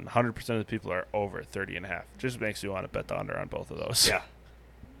 Cortland Sutton, 100% of the people are over 30.5. Just makes you want to bet the under on both of those. Yeah.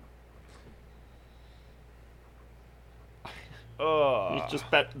 Oh. You just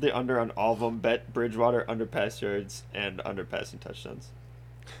bet the under on all of them. Bet Bridgewater under pass yards and under passing touchdowns.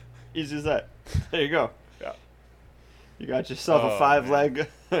 Easy as that. There you go. Yeah. You got yourself a 5-leg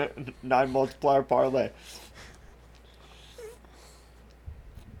 9 multiplier parlay.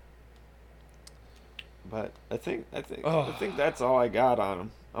 But I think that's all I got on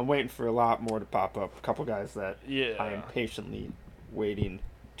them. I'm waiting for a lot more to pop up. A couple guys that I am patiently waiting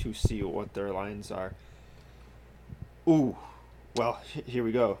to see what their lines are. Ooh, well, here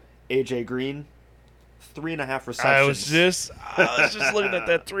we go. AJ Green, 3.5 receptions. I was just looking at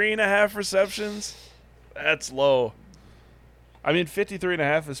that 3.5 receptions. That's low. I mean,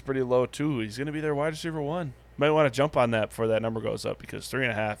 53.5 is pretty low too. He's going to be their wide receiver 1. Might want to jump on that before that number goes up because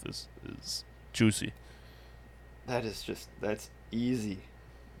 3.5 is juicy. That's easy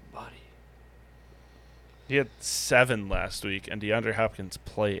money. He had 7 last week, and DeAndre Hopkins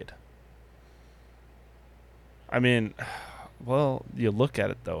played. I mean, well, you look at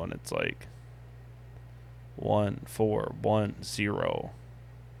it though, and it's like 1, 4, 1, 0,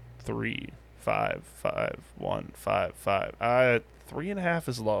 3, 5, 5, 1, 5, 5. 3.5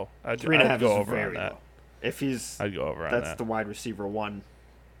 is low. I'd go over on that. Low. If I'd go over on that. That's the wide receiver 1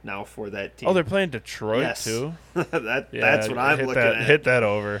 now for that team. Oh, they're playing Detroit yes. too. That's what I'm looking at. Hit that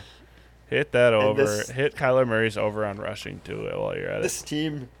over. Hit that over. Hit Kyler Murray's over on rushing too while you're at it. This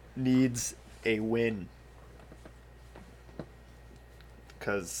team needs a win.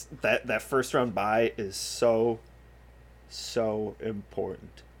 Because that first round bye is so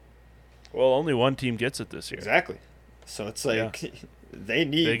important. Well, only one team gets it this year. Exactly. So it's like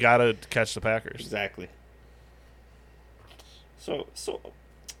they got to catch the Packers. Exactly. So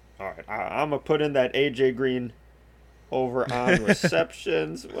all right, I'm gonna put in that AJ Green over on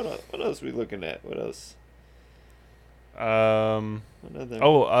receptions. What else are we looking at? What else?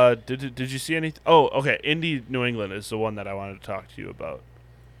 Did you see anything? Oh, okay. Indy New England is the one that I wanted to talk to you about.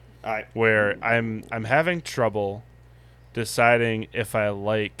 All right. Where I'm having trouble deciding if I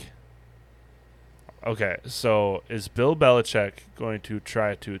like. Okay, so is Bill Belichick going to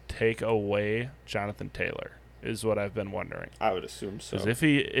try to take away Jonathan Taylor? Is what I've been wondering. I would assume so. Because if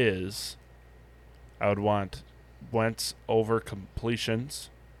he is, I would want Wentz over completions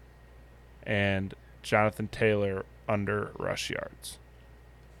and Jonathan Taylor under rush yards.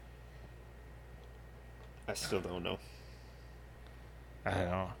 I still don't know. I don't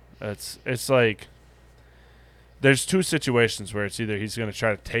know. It's like there's 2 situations where it's either he's going to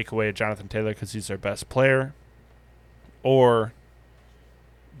try to take away Jonathan Taylor because he's their best player, or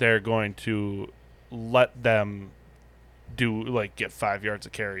they're going to let them get 5 yards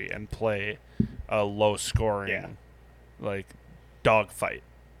of carry and play a low scoring dogfight.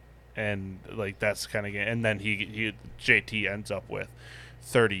 And that's kind of game. And then he JT ends up with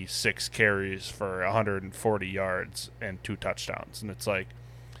 36 carries for 140 yards and 2 touchdowns. And it's like,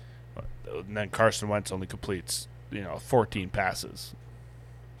 and then Carson Wentz only completes 14 passes.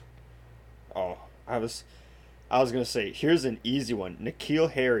 Oh, I was gonna say, here's an easy one.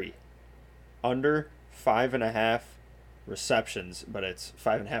 N'Keal Harry, under 5.5 receptions, but it's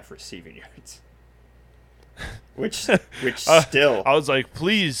 5.5 receiving yards. which still I was like,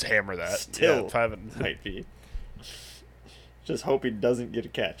 please hammer that. still Yeah, 5 and might be. Just hope he doesn't get a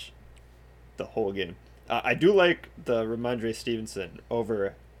catch the whole game. I do like the Ramondre Stevenson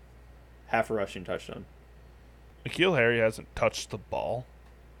over half a rushing touchdown. N'Keal Harry hasn't touched the ball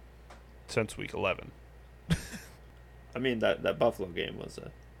since week 11. I mean, that Buffalo game was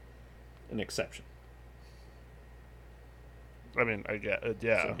an exception. I mean, I get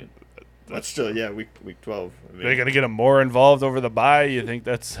yeah. So, I mean, but still, yeah, week 12. I mean, They're gonna get him more involved over the bye. You think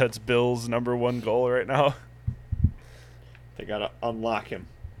that's Bill's number one goal right now? they got to unlock him.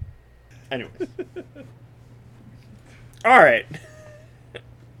 Anyways. All right.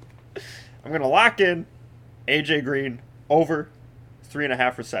 I'm going to lock in A.J. Green over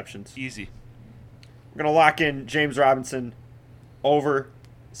 3.5 receptions. Easy. We're going to lock in James Robinson over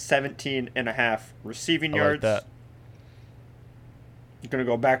 17.5 receiving yards. I like that. We're going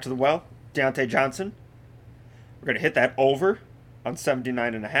to go back to the well. Deontay Johnson. We're going to hit that over on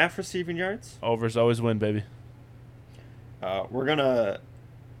 79.5 receiving yards. Overs always win, baby. We're going to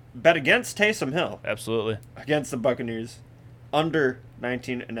bet against Taysom Hill. Absolutely. Against the Buccaneers. Under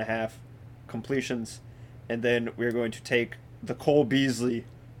 19.5 completions. And then we're going to take the Cole Beasley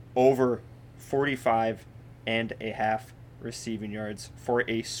over 45.5 receiving yards for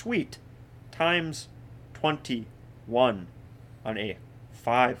a sweet times 21 on a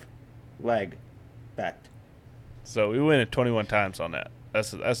 5-leg bet. So we win it 21 times on that.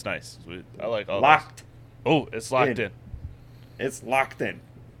 That's nice. I like all Locked. those. Oh, it's locked in. It's locked in.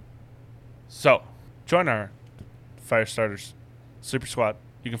 So join our Firestarters Super Squad.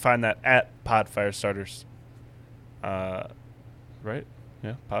 You can find that at Pod Firestarters. Right?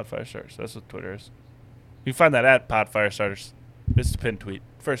 Yeah, Pod Firestarters. That's what Twitter is. You can find that at Pod Firestarters. It's the pinned tweet.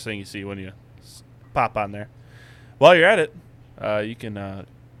 First thing you see when you pop on there. While you're at it, you can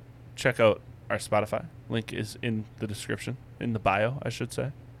check out our Spotify. Link is in the description, in the bio, I should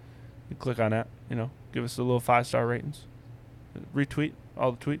say. You click on that, give us a little 5-star ratings. Retweet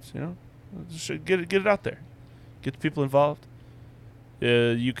all the tweets, Just get it out there. Get the people involved.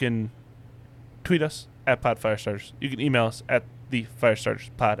 You can tweet us at Pod Firestarters. You can email us at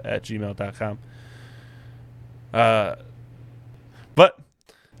thefirestarterspod@gmail.com. But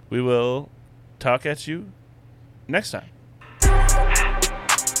we will talk at you next time.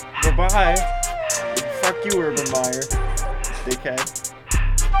 Bye-bye. Fuck you, Urban Meyer. Dickhead.